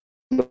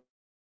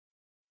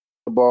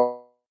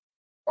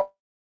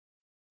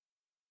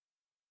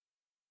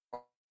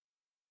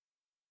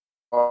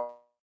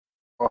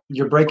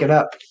 You're breaking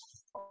up.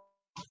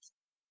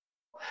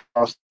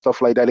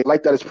 stuff like that. They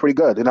like that. It's pretty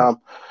good. And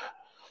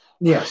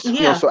Yes.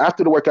 Yeah. so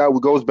after the workout, we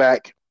goes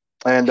back,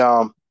 and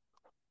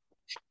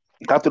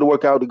after the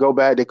workout, to go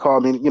back, they call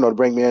me, to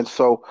bring me in.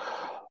 So,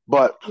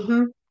 but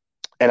Hmm.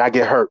 and I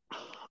get hurt,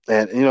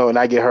 and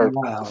I get hurt.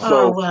 Wow.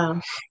 Oh So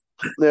wow.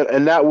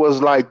 and that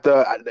was like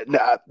the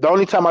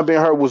only time I've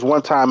been hurt was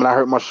one time, and I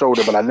hurt my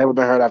shoulder, but I never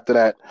been hurt after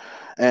that.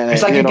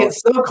 It's And like you get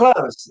so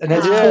close and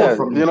it's pulled yeah, Oh.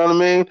 from you you. know what I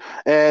mean.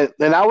 And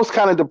I was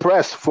kind of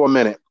depressed for a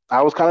minute.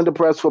 I was kind of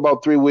depressed for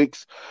about 3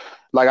 weeks.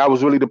 Like I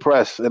was really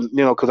depressed, and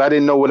because I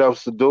didn't know what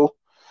else to do.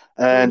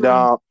 And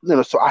Hmm.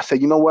 so I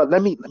said, you know what?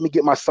 Let me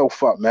get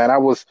myself up, man.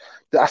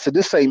 I said,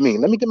 this ain't me.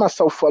 Let me get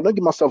myself up. Let me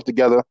get myself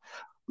together.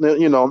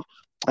 You know,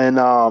 and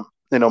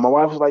my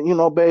wife was like,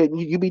 babe,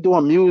 you be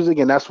doing music,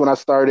 and that's when I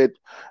started.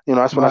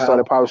 That's when I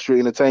started Wow. Power Street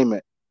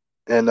Entertainment,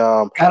 and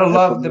Gotta and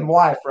love from them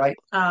wife, right?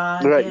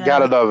 right, Yeah.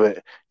 gotta love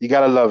it. You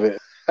gotta love it.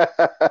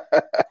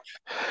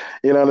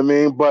 You know what I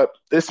mean? But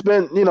it's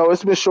been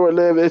short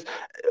lived. It's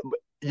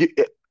you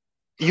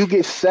you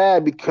get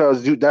sad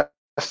because that's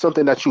something that you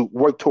work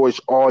towards all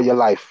your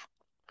life.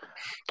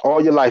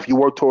 All your life you work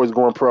towards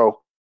going pro,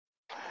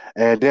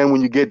 and then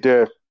when you get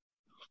there,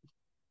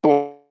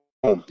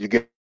 boom, you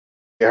get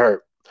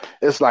hurt.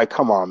 It's like,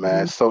 come on,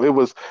 man. Hmm. So I was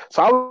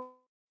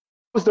depressed.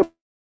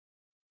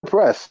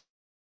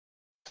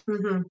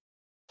 Hmm.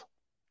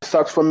 It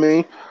sucks for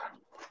me,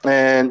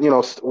 and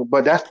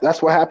but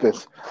that's what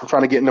happens. I'm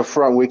trying to get in the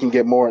front where we can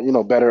get more,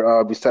 better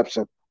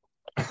reception.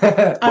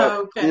 But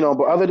Oh, okay.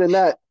 but other than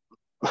that,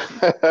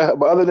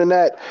 but other than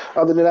that,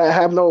 I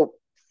have no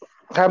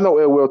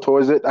ill will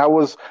towards it. I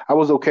was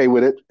okay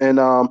with it, and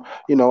I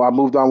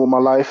moved on with my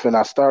life, and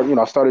I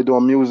started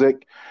doing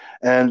music,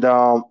 and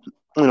I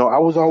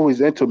was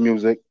always into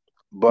music,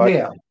 but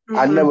Yeah.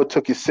 I Hmm. never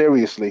took it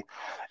seriously,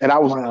 and I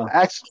was Wow.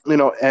 actually,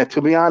 and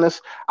to be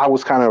honest, I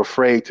was kind of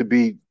afraid to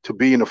be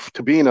in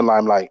the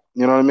limelight.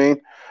 You know what I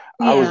mean?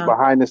 I was Yeah.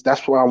 behind this.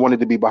 That's why I wanted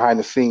to be behind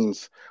the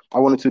scenes. I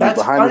wanted to be That's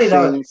behind the funny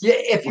though. scenes. Yeah,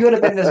 if you would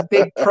have been this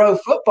big pro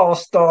football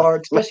star,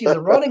 especially as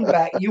a running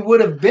back, you would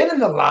have been in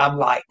the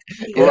limelight.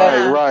 You know, Right,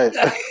 Yeah. right.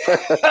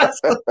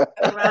 that's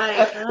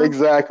Right.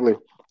 Exactly.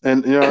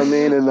 And you know what I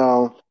mean? And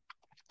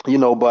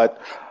but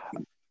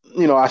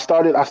I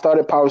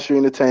started Power Street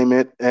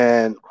Entertainment,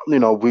 and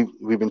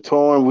we've been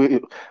touring.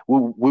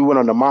 We went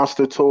on the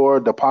Monster tour,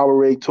 the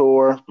Powerade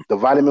tour, the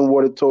Vitamin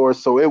Water tour.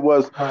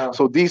 Wow.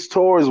 So these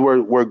tours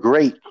were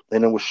great,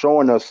 and it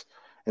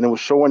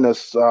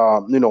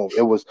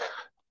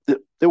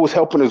was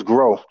helping us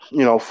grow,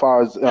 Yeah.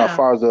 far as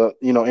a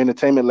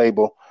entertainment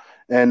label,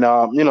 and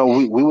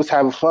we was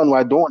having fun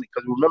while doing it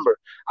because remember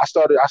I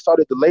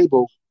started the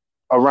label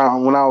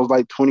around when I was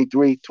like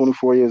 23,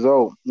 24 years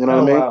old. You know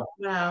what Oh, I mean? wow.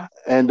 Wow.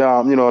 And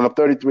and I'm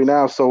 33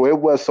 now, so it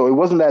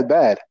wasn't that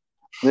bad.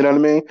 You know what I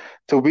mean?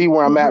 To be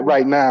where I'm at Hmm.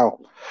 right now,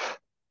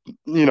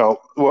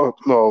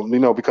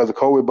 because of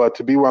COVID, but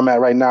to be where I'm at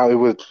right now, it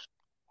was.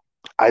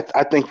 I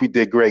think we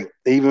did great,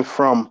 even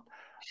from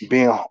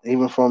being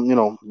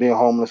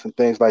homeless and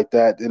things like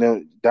that. And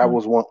then that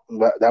was one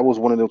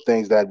of the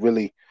things that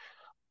really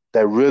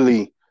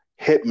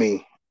hit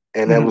me,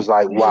 and it Mhm. was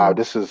like, wow, Yeah.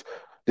 this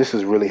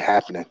is really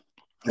happening.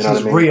 You This know what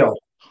is I mean? real.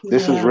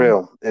 This is Yeah.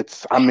 real.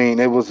 I mean,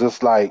 it was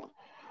just like,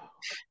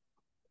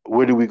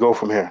 where do we go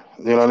from here?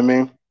 You know what I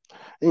mean?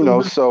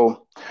 Hmm.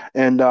 So,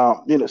 and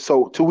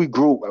so till we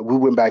grew, we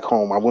went back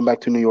home. I went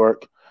back to New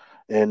York,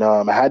 and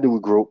I had to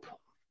regroup,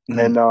 Mhm.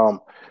 and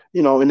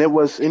and it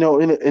was,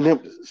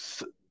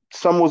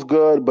 some was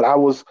good, but I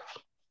was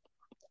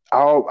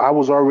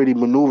already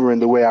maneuvering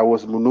the way I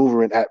was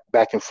maneuvering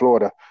back in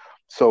Florida,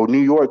 so New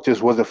York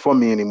just wasn't for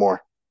me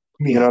anymore.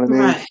 You Yeah. know what I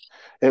mean? Right.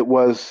 It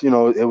was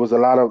a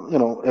lot of,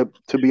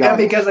 to be And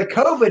because honest.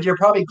 of COVID, you're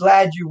probably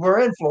glad you were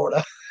in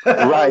Florida.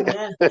 Oh Right.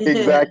 yeah.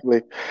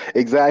 Exactly.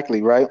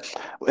 Exactly. Right.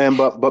 And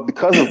but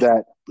because of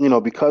that,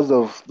 because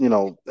of,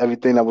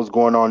 everything that was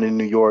going on in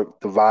New York,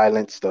 the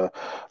violence,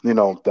 you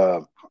know,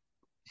 the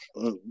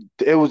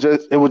it was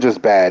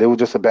just bad. It was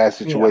just a bad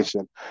Yeah.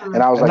 situation. And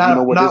Mm. I was And like, you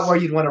know not what, not this where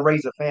you'd want to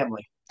raise a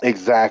family.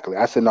 exactly.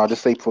 I said, no,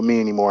 this ain't for me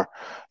anymore.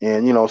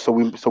 And so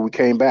we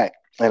came back,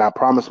 and I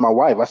promised my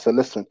wife, I said,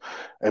 listen,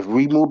 if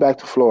we move back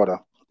to Florida,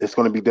 it's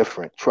going to be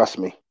different. Trust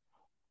me.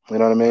 You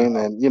know what I mean?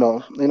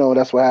 Wow. And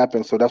that's what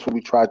happened. So that's what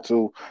we tried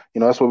to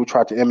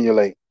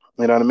emulate.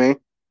 You know what I mean? Yep.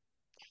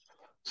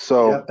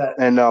 So,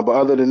 and but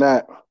other than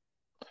that,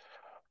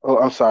 oh,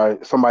 I'm sorry,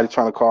 somebody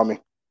trying to call me.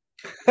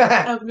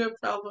 That. Oh, no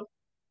problem.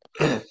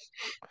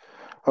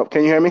 Oh,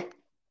 can you hear me?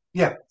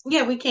 Yeah.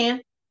 Yeah, we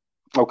can.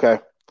 Okay.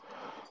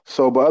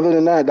 So, but other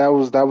than that, that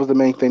was the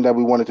main thing that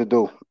we wanted to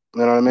do.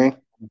 You know what I mean?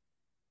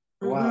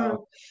 Hmm.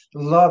 Wow.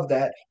 Love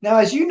that. Now,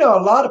 as you know,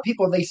 a lot of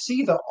people they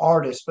see the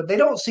artists, but they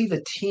don't see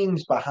the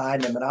teams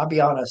behind them. And I'll be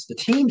honest, the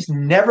teams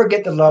never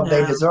get the love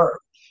they No. deserve.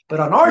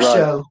 But on our Right.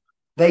 show,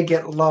 they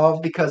get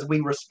love because we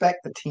respect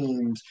the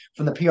teams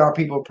from the PR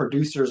people,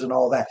 producers, and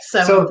all that.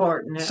 So So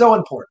important. Yeah. so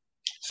important.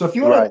 So if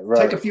you want to Right.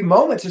 take Right. a few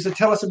moments just to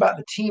tell us about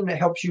the team that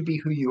helps you be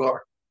who you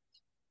are.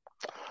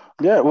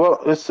 Yeah. Well,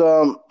 it's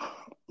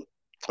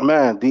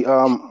man,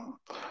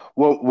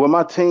 well,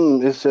 my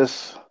team is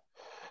just,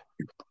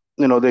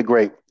 they're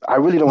great. I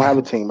really don't have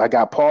a team. I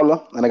got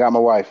Paula and I got my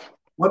wife.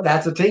 Well,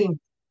 that's a team.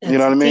 You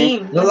know It's what a I mean?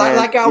 team. Like, Yeah. And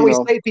like I always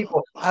say,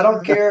 people, I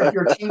don't care if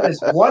your team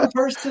is one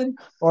person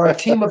or a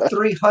team of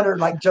 300,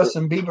 like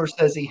Justin Bieber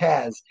says he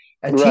has.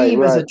 A right.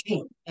 team is a Right.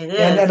 team. It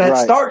And is. it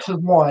Right. starts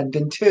with one,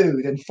 then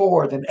two, then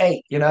four, then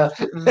eight, you know?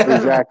 Hmm.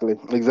 Exactly,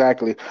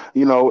 exactly.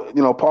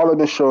 Paula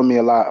been showing me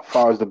a lot as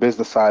far as the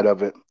business side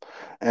of it,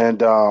 and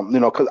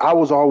because I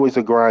was always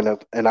a grinder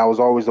and I was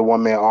always a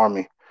one man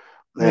army,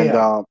 and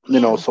Yeah.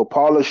 Yeah. so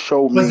Paula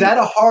showed Was me. that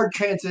a hard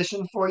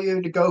transition for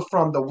you to go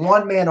from the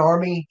one man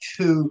army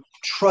to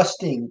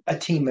trusting a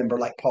team member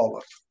like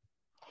Paula?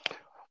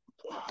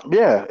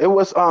 Yeah, it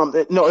was.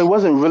 No, it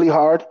wasn't really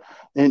hard,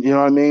 and you know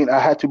what I mean. I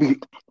had to be.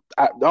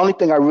 The only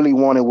thing I really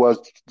wanted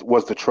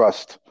was the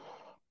trust.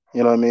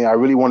 You know what I mean? I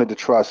really wanted to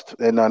trust,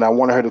 and I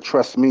wanted her to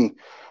trust me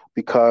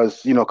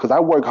because I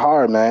work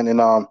hard, man, and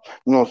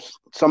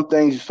some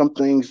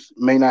things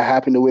may not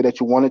happen the way that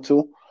you want it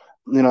to.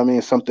 You know what I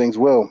mean? Some things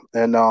will,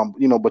 and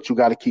but you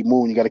got to keep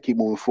moving. You got to keep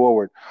moving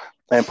forward.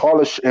 And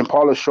Paula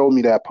showed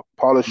me that.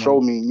 Paula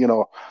showed me,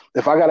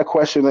 if I got a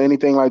question or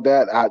anything like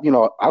that,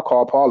 I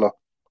call Paula.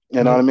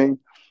 You know what I Mhm. mean?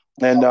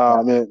 And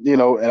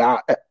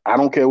I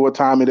don't care what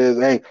time it is.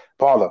 Hey,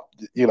 Paula,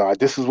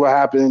 this is what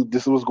happened.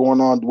 This is what's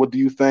going on. What do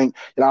you think?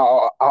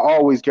 I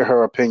always get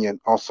her opinion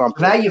on Now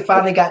something. you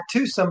finally got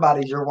two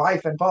somebodies, your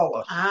wife and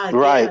Paula. Ah,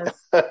 Right.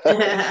 yes.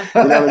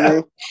 You know what I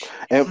mean?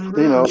 And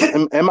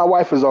Hmm. and my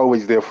wife is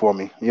always there for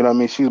me. You know what I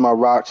mean? She's my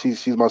rock.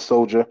 She's my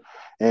soldier,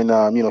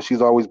 and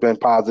she's always been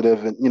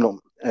positive,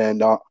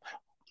 and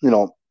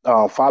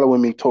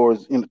following me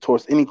towards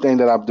anything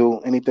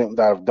that anything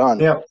that I've done.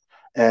 Yeah,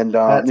 And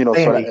that's so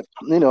Sandy. that,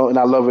 and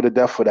I love her to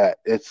death for that.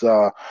 It's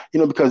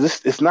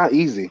because it's not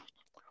easy.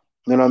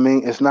 You know what I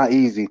mean? It's not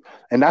easy,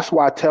 and that's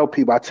why I tell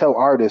people, I tell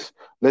artists,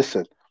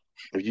 listen,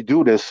 if you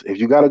do this, if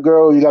you got a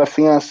girl, you got a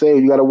fiance, or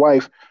you got a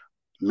wife,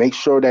 make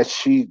sure that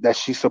she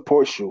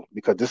supports you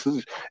because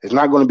it's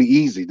not going to be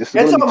easy. This is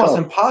It's going to be almost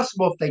tough.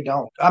 impossible if they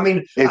don't. I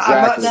mean,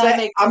 Exactly. That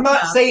makes I'm it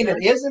not tough. saying Yeah.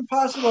 it is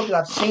impossible because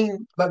I've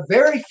seen, but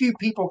very few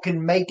people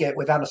can make it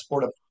without a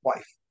supportive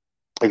wife.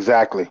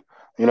 Exactly.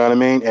 You know what I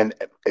mean? And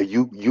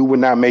you would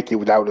not make it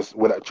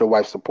without your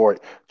wife's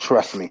support.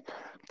 Trust me.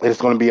 It's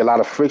going to be a lot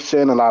of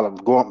friction, a lot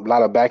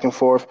of back and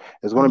forth.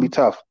 It's going to be Mhm.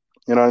 tough.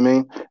 You know what I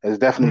mean? It's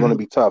definitely going to Mhm.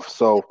 be tough.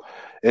 So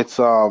it's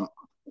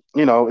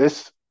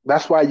it's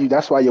that's why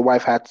your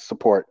wife had to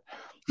support.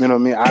 You know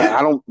what I mean?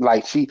 I don't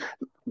like she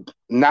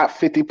not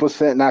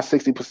 50%, not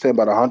 60%,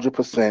 but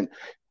 100%.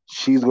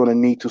 She's going to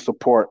need to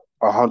support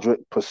 100%.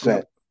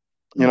 Yep.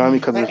 You know what I mean?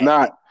 Because And, if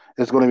not,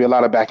 it's going to be a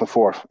lot of back and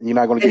forth. You're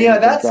not going to and get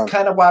anything that's done.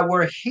 kind of why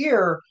we're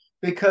here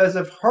because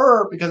of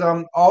her. Because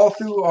all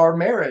through our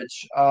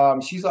marriage,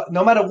 she's like,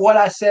 no matter what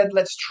I said,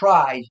 let's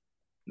try.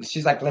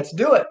 She's like, let's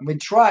do it. We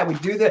try. We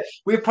do that.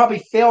 We've probably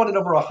failed at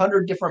over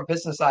 100 different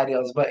business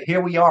ideas, but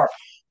here we are.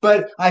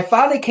 But I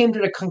finally came to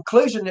the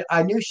conclusion that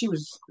I knew she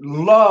was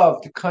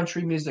loved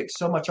country music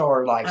so much all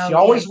her life. She Oh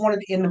always yes,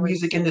 wanted in the always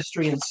music did.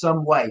 industry in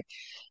some way.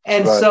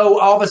 And Right. so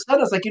all of a sudden,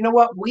 I was like, you know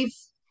what? We've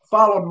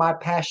followed my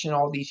passion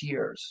all these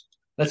years.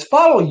 Let's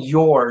follow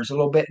yours a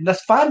little bit.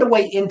 Let's find a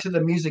way into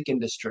the music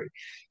industry.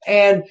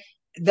 And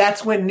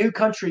that's when New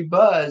Country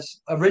Buzz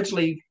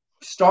originally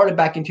started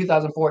back in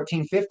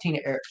 2014, 15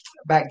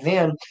 back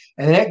then.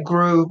 And then it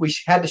grew. We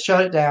had to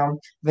shut it down.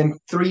 Then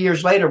 3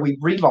 years later, we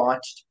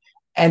relaunched.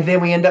 And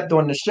then we end up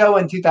doing the show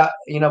in 2000.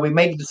 We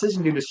made the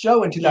decision to do the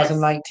show in Yes,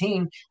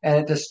 2019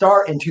 and to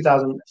start in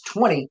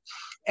 2020.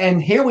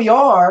 And here we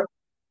are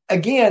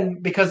again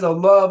because of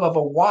the love of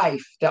a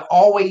wife that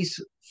always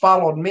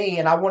followed me,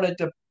 and I wanted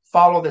to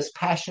follow this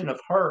passion of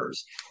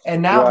hers.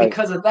 And now Right.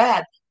 because of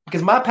that,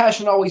 because my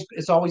passion always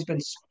it's always been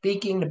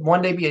speaking,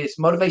 one day be a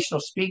motivational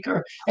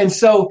speaker. And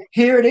so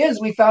here it is.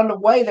 We found a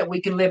way that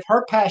we can live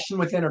her passion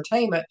with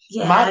entertainment,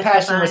 my yeah,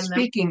 passion with combine them.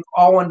 speaking,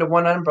 all under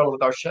one umbrella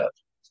with our show.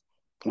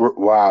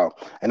 Wow.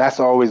 And that's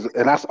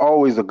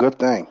always a good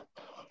thing.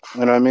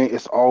 You know what I mean?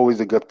 It's always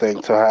a good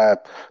thing to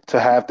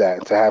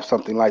have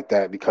something like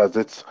that because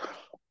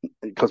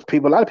a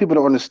lot of people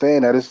don't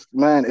understand that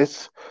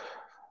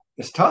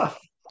It's tough.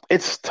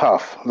 it's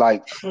tough.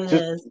 Like It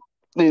just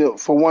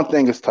is. for one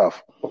thing, it's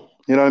tough.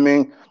 You know what I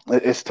mean?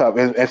 It's tough,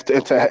 and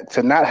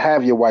to not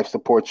have your wife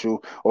support you,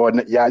 or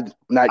I y'all can't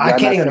not even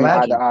seeing eye to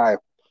imagine. eye.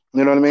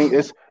 You know what I mean?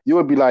 It's you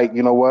would be like,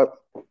 you know what?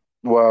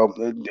 Well,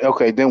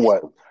 okay, then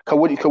what? Cause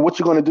what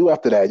you gonna do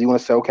after that? You gonna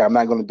say, okay, I'm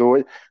not gonna do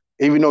it,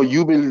 even though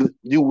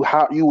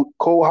you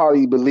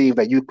cold-heartedly believe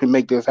that you can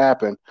make this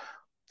happen,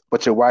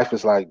 but your wife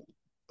is like,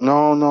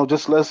 no, no,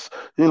 just let's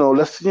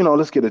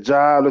get a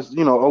job,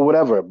 or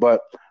whatever. But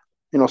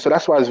so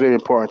that's why it's very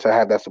important to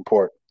have that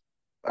support.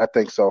 I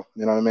think so.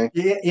 You know what I mean?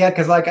 Yeah, yeah,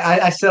 because like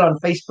I said on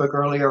Facebook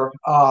earlier,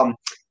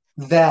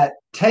 that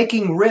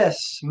taking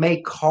risks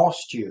may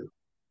cost you,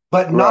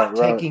 but Right, not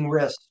right. taking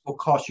risks will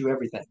cost you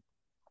everything.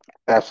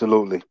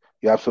 Absolutely.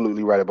 You're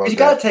absolutely right You about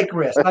got that. to take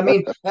risks. I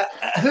mean,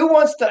 who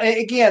wants to?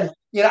 Again,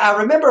 I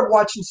remember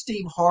watching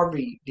Steve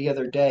Harvey the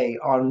other day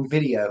on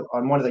video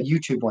on one of the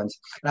YouTube ones,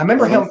 and I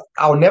remember Hmm. him.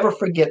 I'll never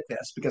forget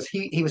this because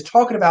he was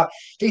talking about.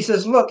 He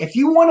says, "Look, if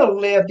you want to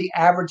live the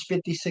average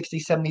 50, 60,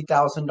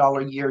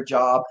 $70,000 a year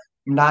job,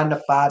 9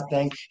 to 5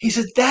 thing," he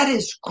says that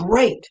is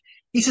great.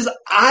 He says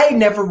I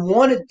never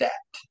wanted that.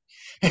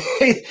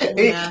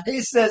 Yeah. He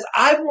says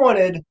I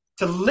wanted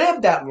to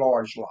live that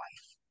large life.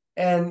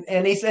 And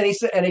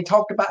he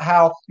talked about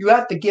how you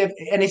have to give,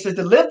 and he says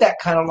to live that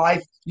kind of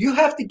life you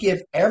have to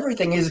give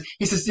everything.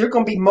 He says there are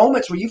going to be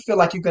moments where you feel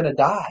like you're going to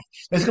die.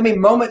 There's going to be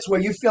moments where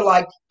you feel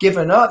like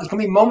giving up. There's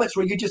going to be moments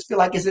where you just feel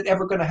like, is it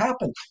ever going to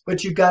happen?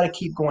 But you got to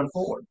keep going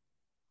forward.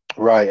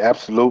 Right.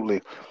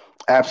 Absolutely.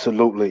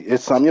 Absolutely.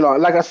 It's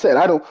like I said,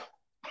 I don't,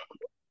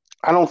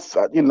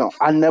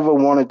 I never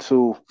wanted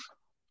to.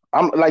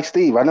 I'm like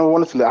Steve. I never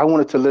wanted to live. I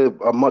wanted to live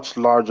a much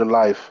larger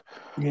life.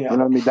 You Yeah. know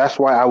what I mean? That's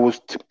why I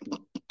was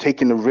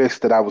taking the risks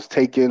that I was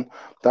taking.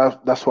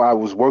 That's why I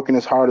was working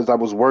as hard as I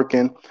was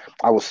working.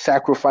 I was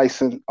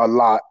sacrificing a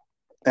lot,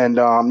 and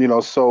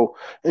so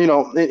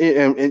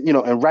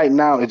and right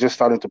now it's just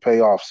starting to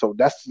pay off. So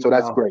that's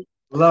Wow. great.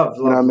 Love,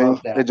 You know love, what I love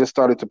mean? that. It just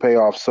started to pay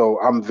off. So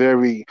I'm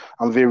very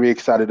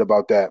excited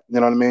about that. You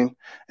know what I mean?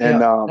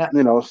 And Yeah.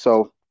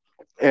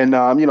 and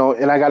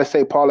I gotta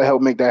say, Paula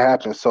helped make that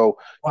happen. So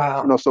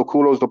Wow. so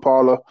kudos to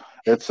Paula.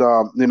 It's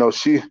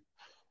she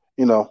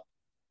you know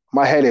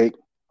my headache,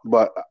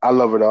 but I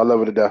love her though. I love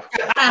her to death.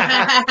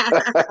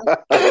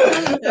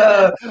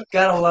 uh,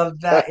 Gotta love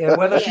that. And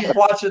whether she's Yes.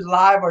 watching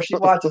live or she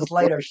watches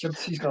later,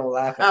 she's gonna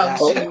laugh at Oh, that.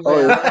 Oh, she oh,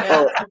 will. Yeah.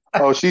 oh,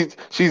 oh, she's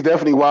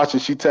definitely watching.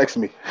 She texts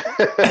me.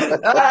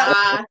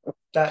 Ah,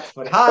 That's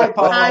funny. Hi,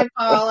 Paula. hi,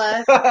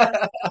 Paula.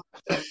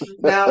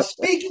 Now,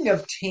 speaking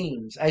of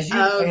teams, as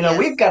Oh,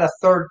 we've yes. got a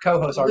third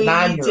co-host, our We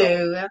 9-year-old,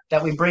 do.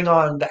 that we bring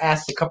on to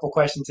ask a couple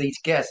questions to each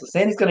guest. So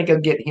Sandy's going to go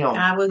get him.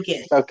 I will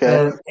get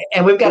Okay,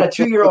 And we've got a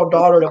 2-year-old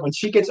daughter that when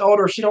she gets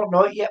older, she don't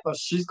know it yet, but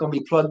she's going to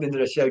be plugged into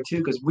the show too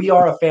because we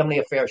are a family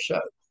affair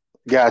show.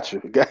 got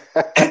you.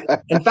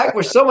 In fact,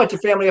 we're so much a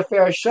family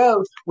affair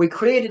show, we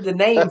created the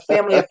name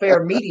Family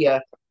Affair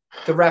Media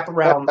to wrap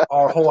around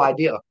our whole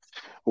idea.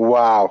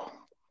 Wow,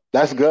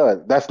 that's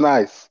good. That's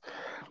nice.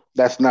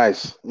 That's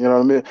nice. You know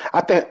what I mean?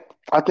 I think.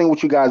 I think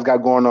what you guys got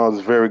going on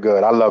is very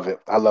good. I love it.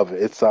 I love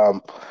it. It's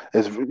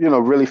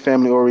really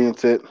family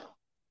oriented.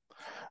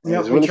 Yeah,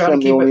 It's we really try to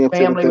family keep it oriented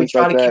and family. We things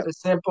try like to keep that. it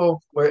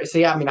simple. Where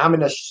see, I mean, I'm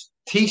in a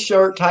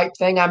t-shirt type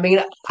thing. I mean,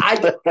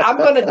 I'm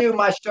going to do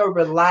my show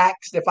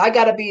relaxed. If I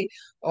got to be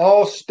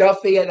all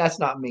stuffy, that's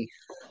not me.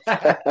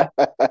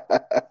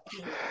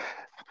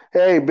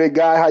 Hey, big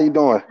guy, how you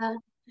doing?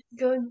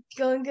 Going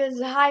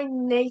good. Hi,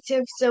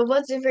 native. So,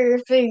 what's your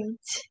favorite food?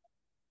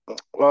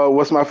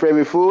 What's my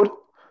favorite food?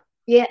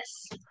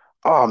 Yes.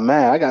 Oh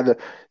man, I got to,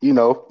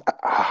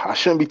 I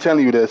shouldn't be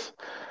telling you this,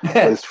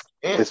 but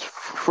it's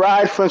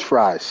fried French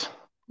fries.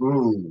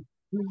 Ooh.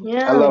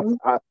 Yum.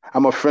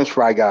 I'm a French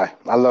fry guy.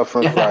 I love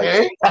French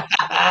fries.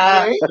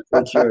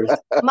 What's yours?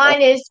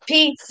 Mine is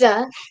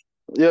pizza.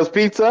 Yes,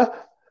 pizza.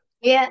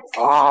 Yes.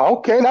 Oh,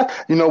 okay.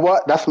 You know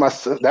what? That's my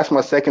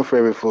second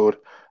favorite food.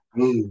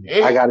 Ooh.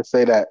 I gotta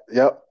say that.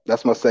 Yep,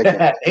 that's my second.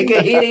 He'd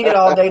eat it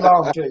all day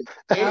long too.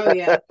 Oh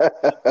yeah.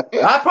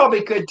 I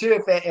probably could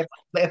too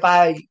if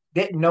I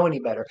didn't know any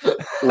better.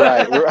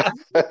 Right.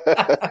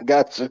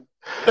 Gotcha.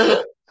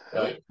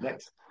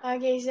 Next.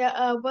 Okay,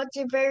 so what's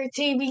your favorite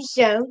TV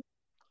show?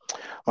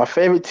 My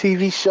favorite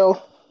TV show?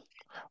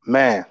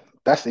 Man,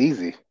 that's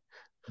easy.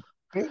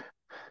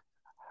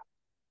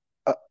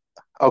 Uh,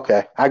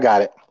 okay, I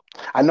got it.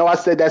 I know I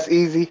said that's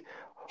easy,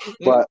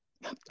 but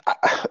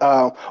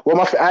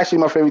actually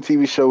my favorite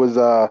TV show is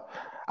I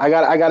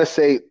gotta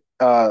say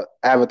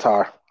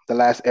Avatar, The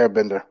Last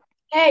Airbender.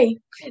 Hey,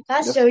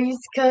 that Yes. show used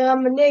to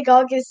come on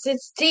August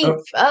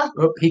 16th.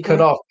 Oh, he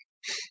cut off.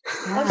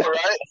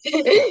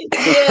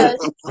 Yes.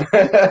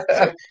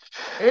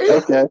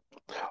 Okay,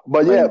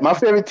 but yeah, my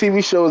favorite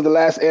TV show is The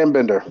Last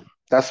Airbender.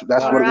 That's All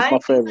what is my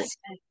right. favorite.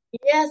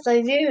 Yes,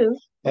 I do.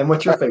 And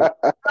what's your favorite?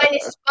 Mine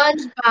is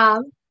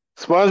SpongeBob.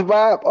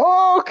 SpongeBob.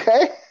 Oh,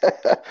 okay.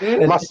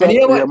 My And son,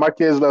 you know what? yeah, my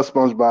kids love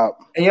SpongeBob.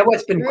 And you know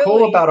what's been cool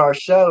Really? about our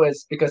show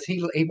is because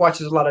he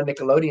watches a lot of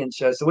Nickelodeon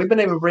shows, so we've been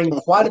able to bring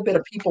quite a bit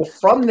of people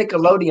from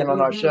Nickelodeon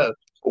on our show.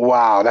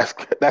 Wow, that's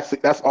So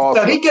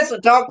awesome. he gets to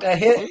talk to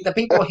the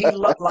people he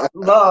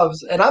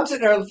loves, and I'm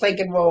sitting there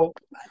thinking, well,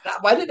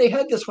 why did they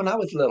have this when I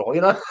was little?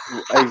 You know.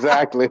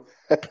 Exactly.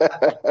 That's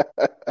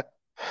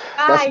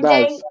Bye,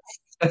 nice.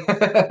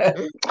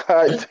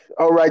 thanks.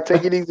 All right,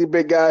 take it easy,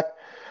 big guy.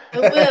 I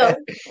will.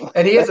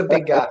 And he is a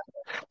big guy.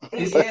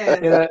 Yeah.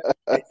 You know,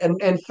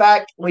 and in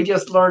fact, we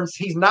just learned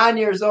he's 9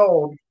 years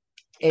old,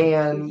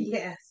 and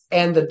Yes.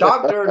 the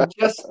doctor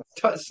just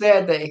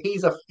said that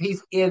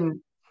he's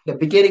in the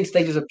beginning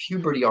stages of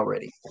puberty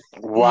already.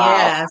 Wow.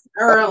 Yes.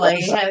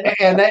 Early.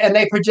 And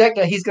they project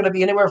that he's going to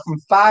be anywhere from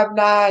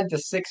 5'9" to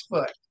 6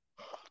 foot.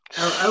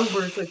 Or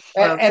over 6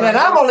 And then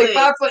I'm only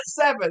 5'7",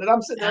 and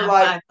I'm sitting there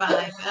like,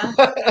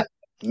 5'5".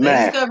 He's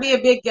Man. gonna be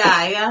a big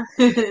guy, yeah.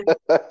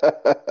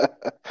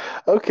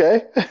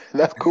 Okay,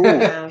 that's cool.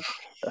 Yeah.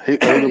 He's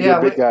gonna be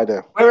a big guy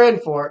then. we're in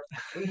for it.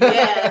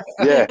 Yes.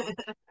 Yeah,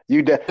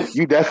 you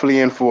definitely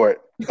in for it.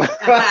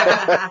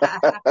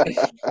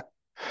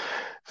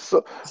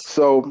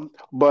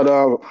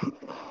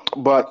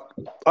 But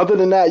other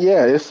than that,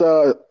 yeah,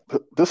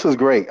 this is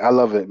great. I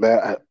love it,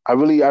 man. I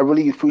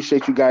really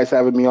appreciate you guys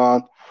having me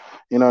on.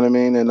 You know what I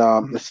mean? And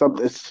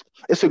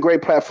it's a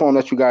great platform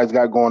that you guys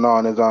got going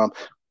on.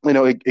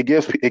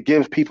 It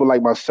gives people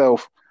like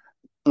myself,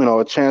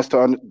 a chance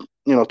to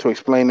to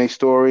explain their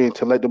story and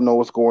to let them know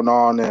what's going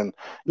on and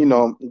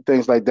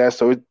things like that.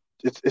 So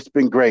it's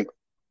been great.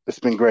 It's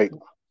been great.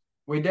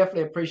 We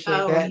definitely appreciate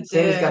Oh, that. we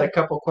Sandy's do. got a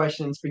couple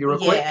questions for you real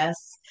quick. Yes.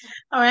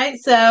 All right.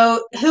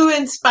 So, who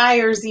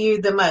inspires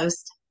you the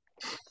most?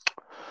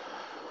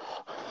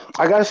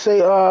 I gotta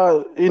say,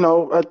 I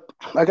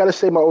gotta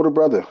say my older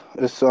brother.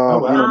 It's Oh,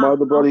 wow. my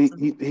older brother. Awesome.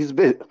 He's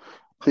been,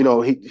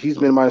 he's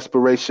been my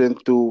inspiration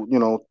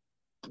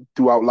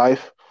throughout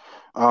life.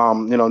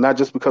 Not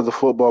just because of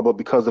football, but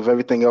because of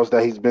everything else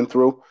that he's been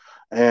through,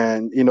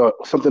 and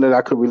something that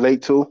I could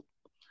relate to.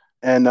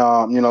 And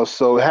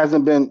so it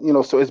hasn't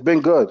been, so it's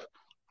been good.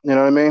 You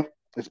know what I mean?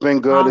 It's been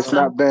good. It's Awesome.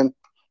 not been,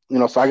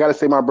 so I gotta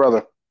say my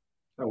brother.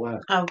 Oh,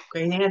 wow. Oh,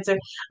 great answer.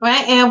 All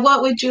right. And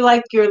what would you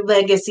like your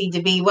legacy to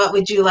be? What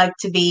would you like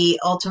to be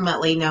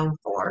ultimately known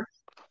for?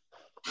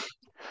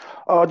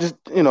 Just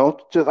I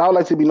would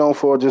like to be known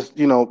for just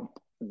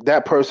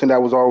that person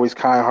that was always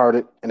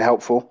kind-hearted and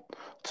helpful,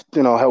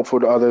 helpful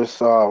to others.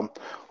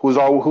 Who's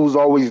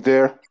always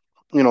there,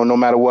 no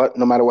matter what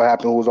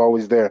happened, who's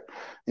always there.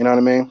 You know what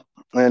I mean?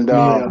 And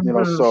Yeah.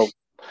 so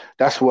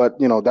that's what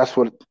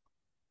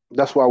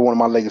that's what I want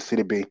my legacy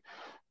to be.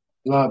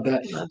 Love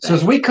that. Love So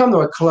as that. we come to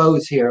a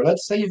close here,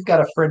 let's say you've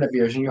got a friend of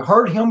yours and you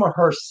heard him or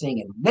her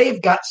singing.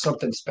 They've got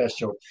something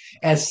special.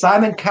 As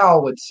Simon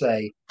Cowell would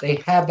say, they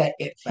have that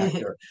it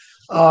factor.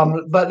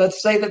 But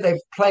let's say that they've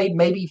played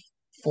maybe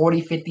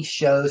 40, 50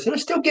 shows. They're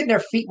still getting their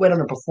feet wet on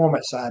the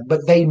performance side,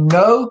 but they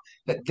know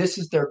that this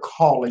is their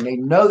calling. They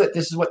know that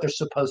this is what they're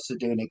supposed to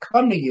do. And they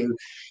come to you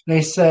and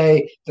they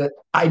say that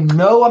I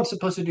know I'm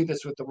supposed to do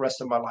this with the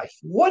rest of my life.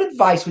 What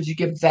advice would you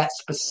give that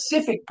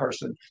specific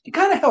person to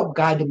kind of help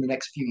guide them the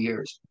next few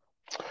years?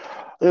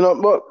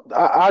 But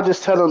I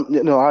just tell them,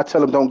 I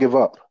tell them don't give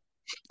up.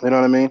 You know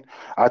what I mean?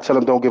 I tell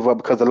them don't give up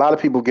because a lot of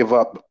people give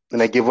up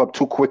and they give up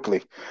too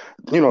quickly.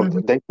 You know,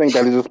 Mhm. they think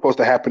that it's supposed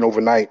to happen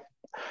overnight.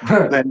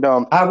 And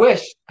I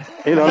wish.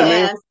 you know what I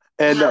mean? Yes.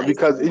 And Nice.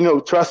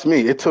 because trust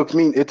me, it took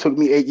me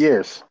 8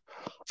 years.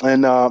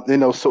 And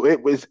so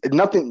it was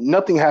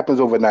nothing happens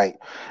overnight.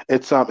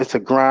 It's a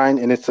grind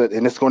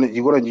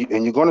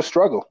and you're gonna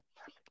struggle.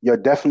 You're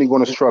definitely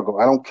gonna struggle.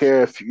 I don't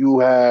care if you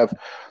have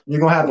You're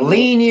gonna have you know,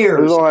 lean you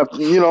years. don't have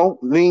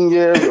lean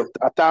years of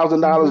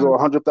 $1,000 Hmm. or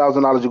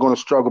 $100,000. You're gonna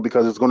struggle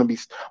because it's gonna be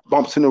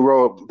bumps in the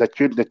road that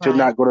you're Right.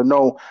 not gonna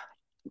know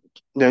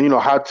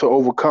how to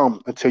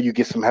overcome until you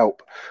get some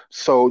help.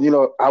 So,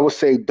 I would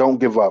say don't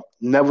give up.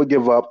 Never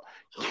give up.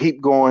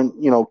 Keep going,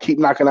 keep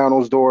knocking down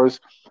those doors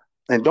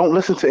and don't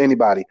listen to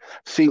anybody.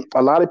 See,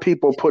 a lot of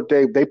people put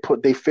their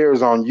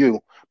fears on you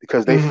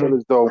because they Because feel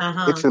as though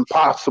Uh-huh. it's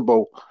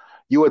impossible.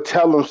 You would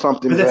tell them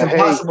something it's that, hey,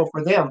 impossible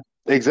for them.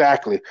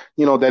 exactly,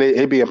 that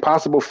it'd be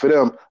impossible for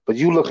them, but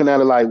you looking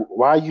at it like,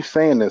 why are you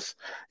saying this?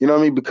 You know what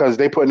I mean? Because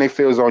they putting their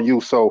fears on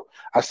you. So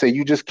I say,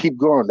 you just keep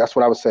going. That's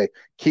what I would say.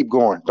 Keep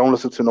going. Don't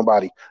listen to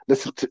nobody.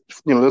 Listen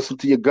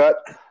to your gut,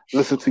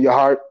 listen to your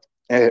heart,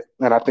 and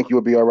I think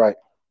you'll be all right.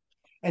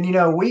 And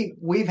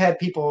we've had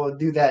people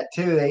do that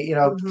too. They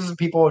Hmm.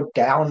 people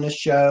down the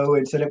show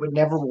and said it would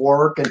never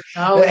work. And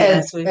Oh, and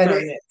yes, we've and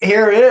heard it.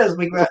 here it is.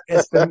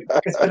 It's been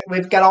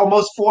we've got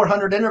almost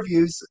 400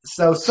 interviews,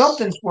 so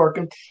something's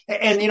working.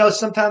 And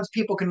sometimes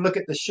people can look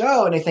at the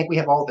show and they think we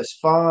have all this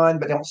fun,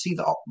 but they don't see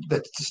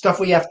the stuff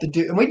we have to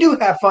do. And we do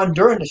have fun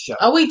during the show.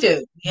 Oh, we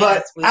do. But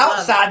Yes, we love it.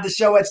 outside the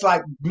show, it's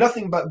like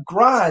nothing but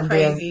grind and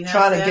Craziness,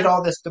 trying to get yeah.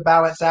 all this to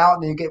balance out.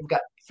 And then we've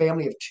got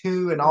family of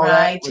two and all that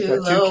Right, with two the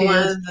two little kids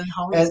ones and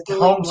and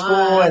homeschooling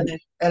homeschool one.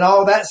 and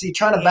all that. So you're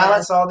trying to Yes.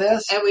 balance all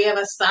this And we have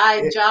a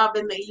side it, job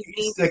in the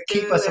evenings to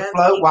keep too us and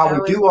afloat keep while we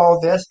going. do all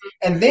this.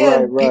 And Right,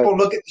 then right, people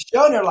look at the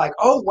show and they're like,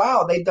 oh,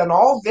 wow, they've done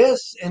all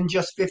this in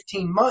just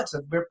 15 months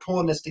of we're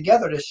pulling this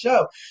together, this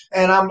show.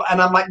 And I'm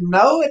like,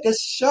 no,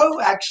 this show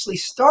actually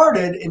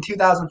started in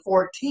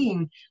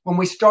 2014 when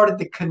we started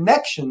the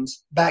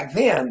connections back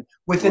then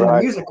within the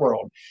right, music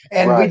world.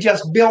 And we right,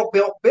 just built,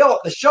 built, built.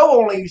 The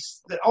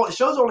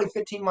show's only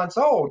 15 months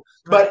old,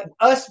 Right.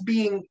 but us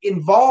being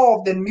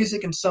involved in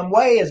music in some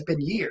way has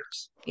been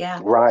years. Yeah.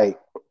 right.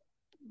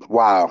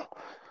 Wow,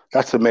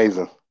 that's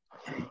amazing.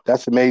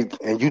 That's amazing.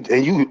 And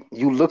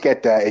you look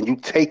at that and you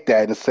take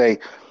that and say,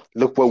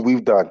 look what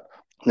we've done.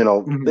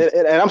 Mhm.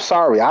 And I'm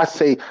sorry. I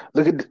say,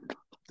 look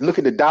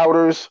at the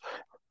doubters,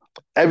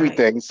 Right.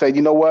 everything. Say,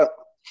 you know what?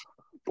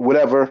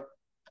 Whatever.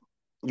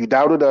 You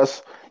doubted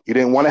us. You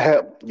didn't want to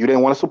help. You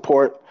didn't want to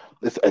support.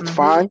 It's Hmm.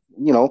 fine,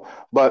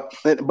 but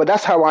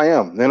that's how I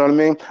am. You know what I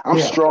mean? I'm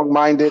Yeah. strong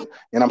minded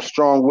and I'm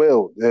strong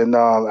willed, and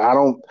I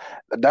don't.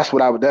 That's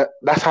what I would.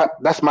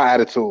 That's my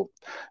attitude.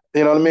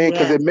 You know what I mean?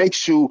 Because Yes.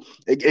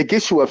 it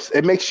gets you upset.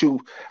 It makes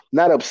you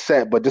not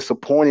upset, but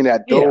disappointed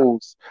at Yeah.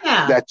 those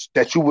Yeah.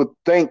 that you would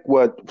think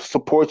would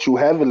support you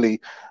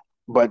heavily,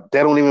 but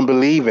they don't even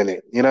believe in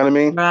it. You know what I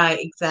mean?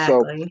 Right.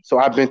 So, Exactly. so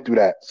I've been through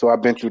that. So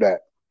I've been through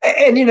that.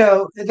 And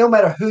no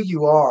matter who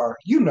you are,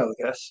 you know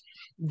this,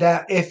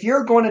 that if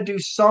you're going to do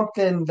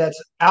something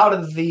that's out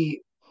of the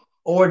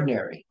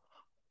ordinary,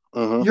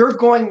 Hmm. you're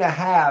going to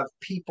have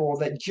people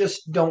that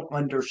just don't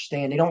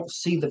understand. They don't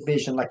see the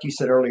vision, like you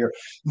said earlier.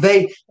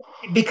 They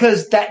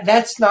because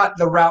that's not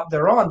the route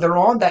they're on. They're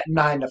on that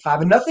 9 to 5,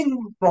 and nothing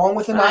wrong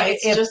with the Right. nine.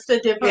 It's just a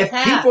different If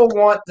path. people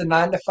want the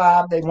 9 to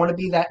 5, they want to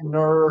be that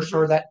nurse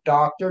or Hmm. that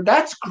doctor.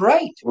 That's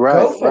great. Right,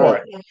 Go for right,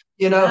 Right. it.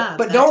 Yeah.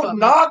 But That's don't what makes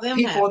knock them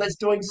people happy. that's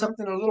doing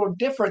something a little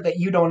different that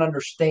you don't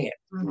understand.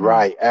 Hmm.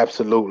 right.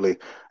 Absolutely,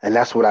 and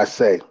that's what I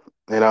say.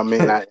 And I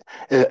mean, I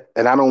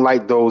don't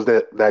like those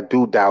that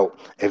do doubt.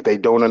 If they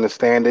don't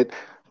understand it,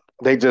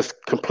 they just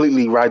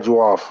completely write you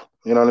off.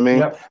 You know what I mean?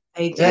 Yep.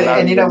 They Without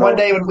And do. even one knowing.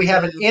 day when They we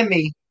have an do.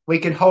 Emmy, we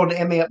can hold the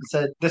Emmy up and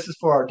say, "This is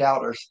for our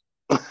doubters."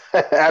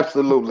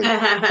 Absolutely.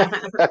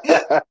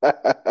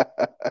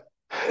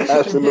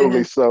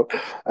 Absolutely. So,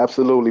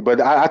 absolutely. But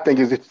I think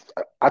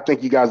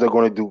you guys are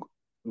going to do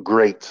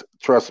great.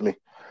 Trust me.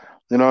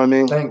 You know what I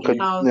mean? Thank 'Cause,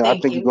 you. Oh, I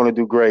thank think you're you. going to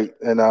do great,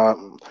 and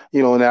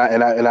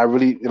and I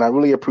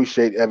really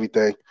appreciate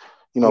everything.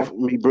 Yep. For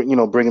me,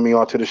 bringing me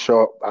onto the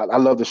show. I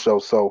love the show,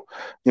 so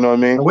you know what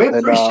I mean. And we And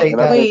appreciate I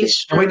that. thank We you.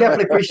 And we sure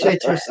definitely do. appreciate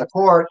your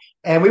support.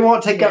 And we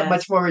won't take up much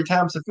Yes. more of your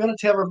time. So if you want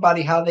to tell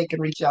everybody how they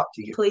can reach out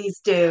to you. Please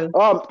do.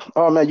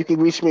 Oh man, you can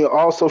reach me on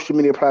all social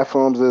media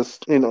platforms as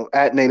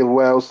at Native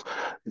Wells.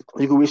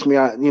 You can reach me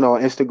on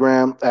on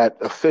Instagram at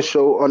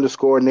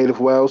official_Native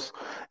Wells,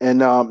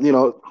 and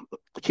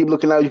keep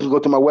looking out. You can go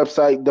to my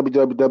website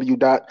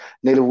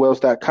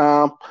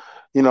www.nativewells.com.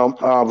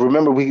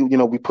 Remember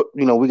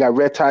we got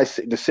Red Tie.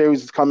 The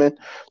series is coming,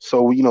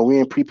 so we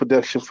in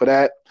pre-production for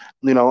that.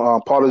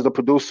 Paul is the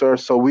producer,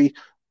 so we're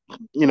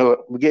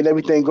getting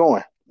everything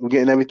going. We're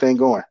getting everything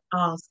going.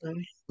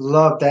 Awesome.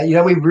 Love that.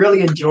 We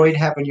really enjoyed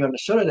having you on the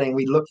show today, and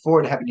we look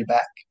forward to having you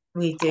back.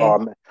 We do.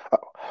 Um,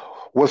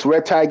 once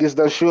Red Tie gets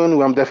done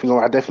shooting, I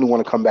definitely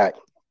want to come back.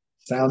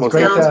 Sounds Most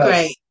great to Sounds definitely.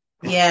 us.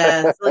 great.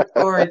 Yes. Look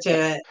forward to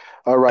it.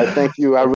 All right, thank you. I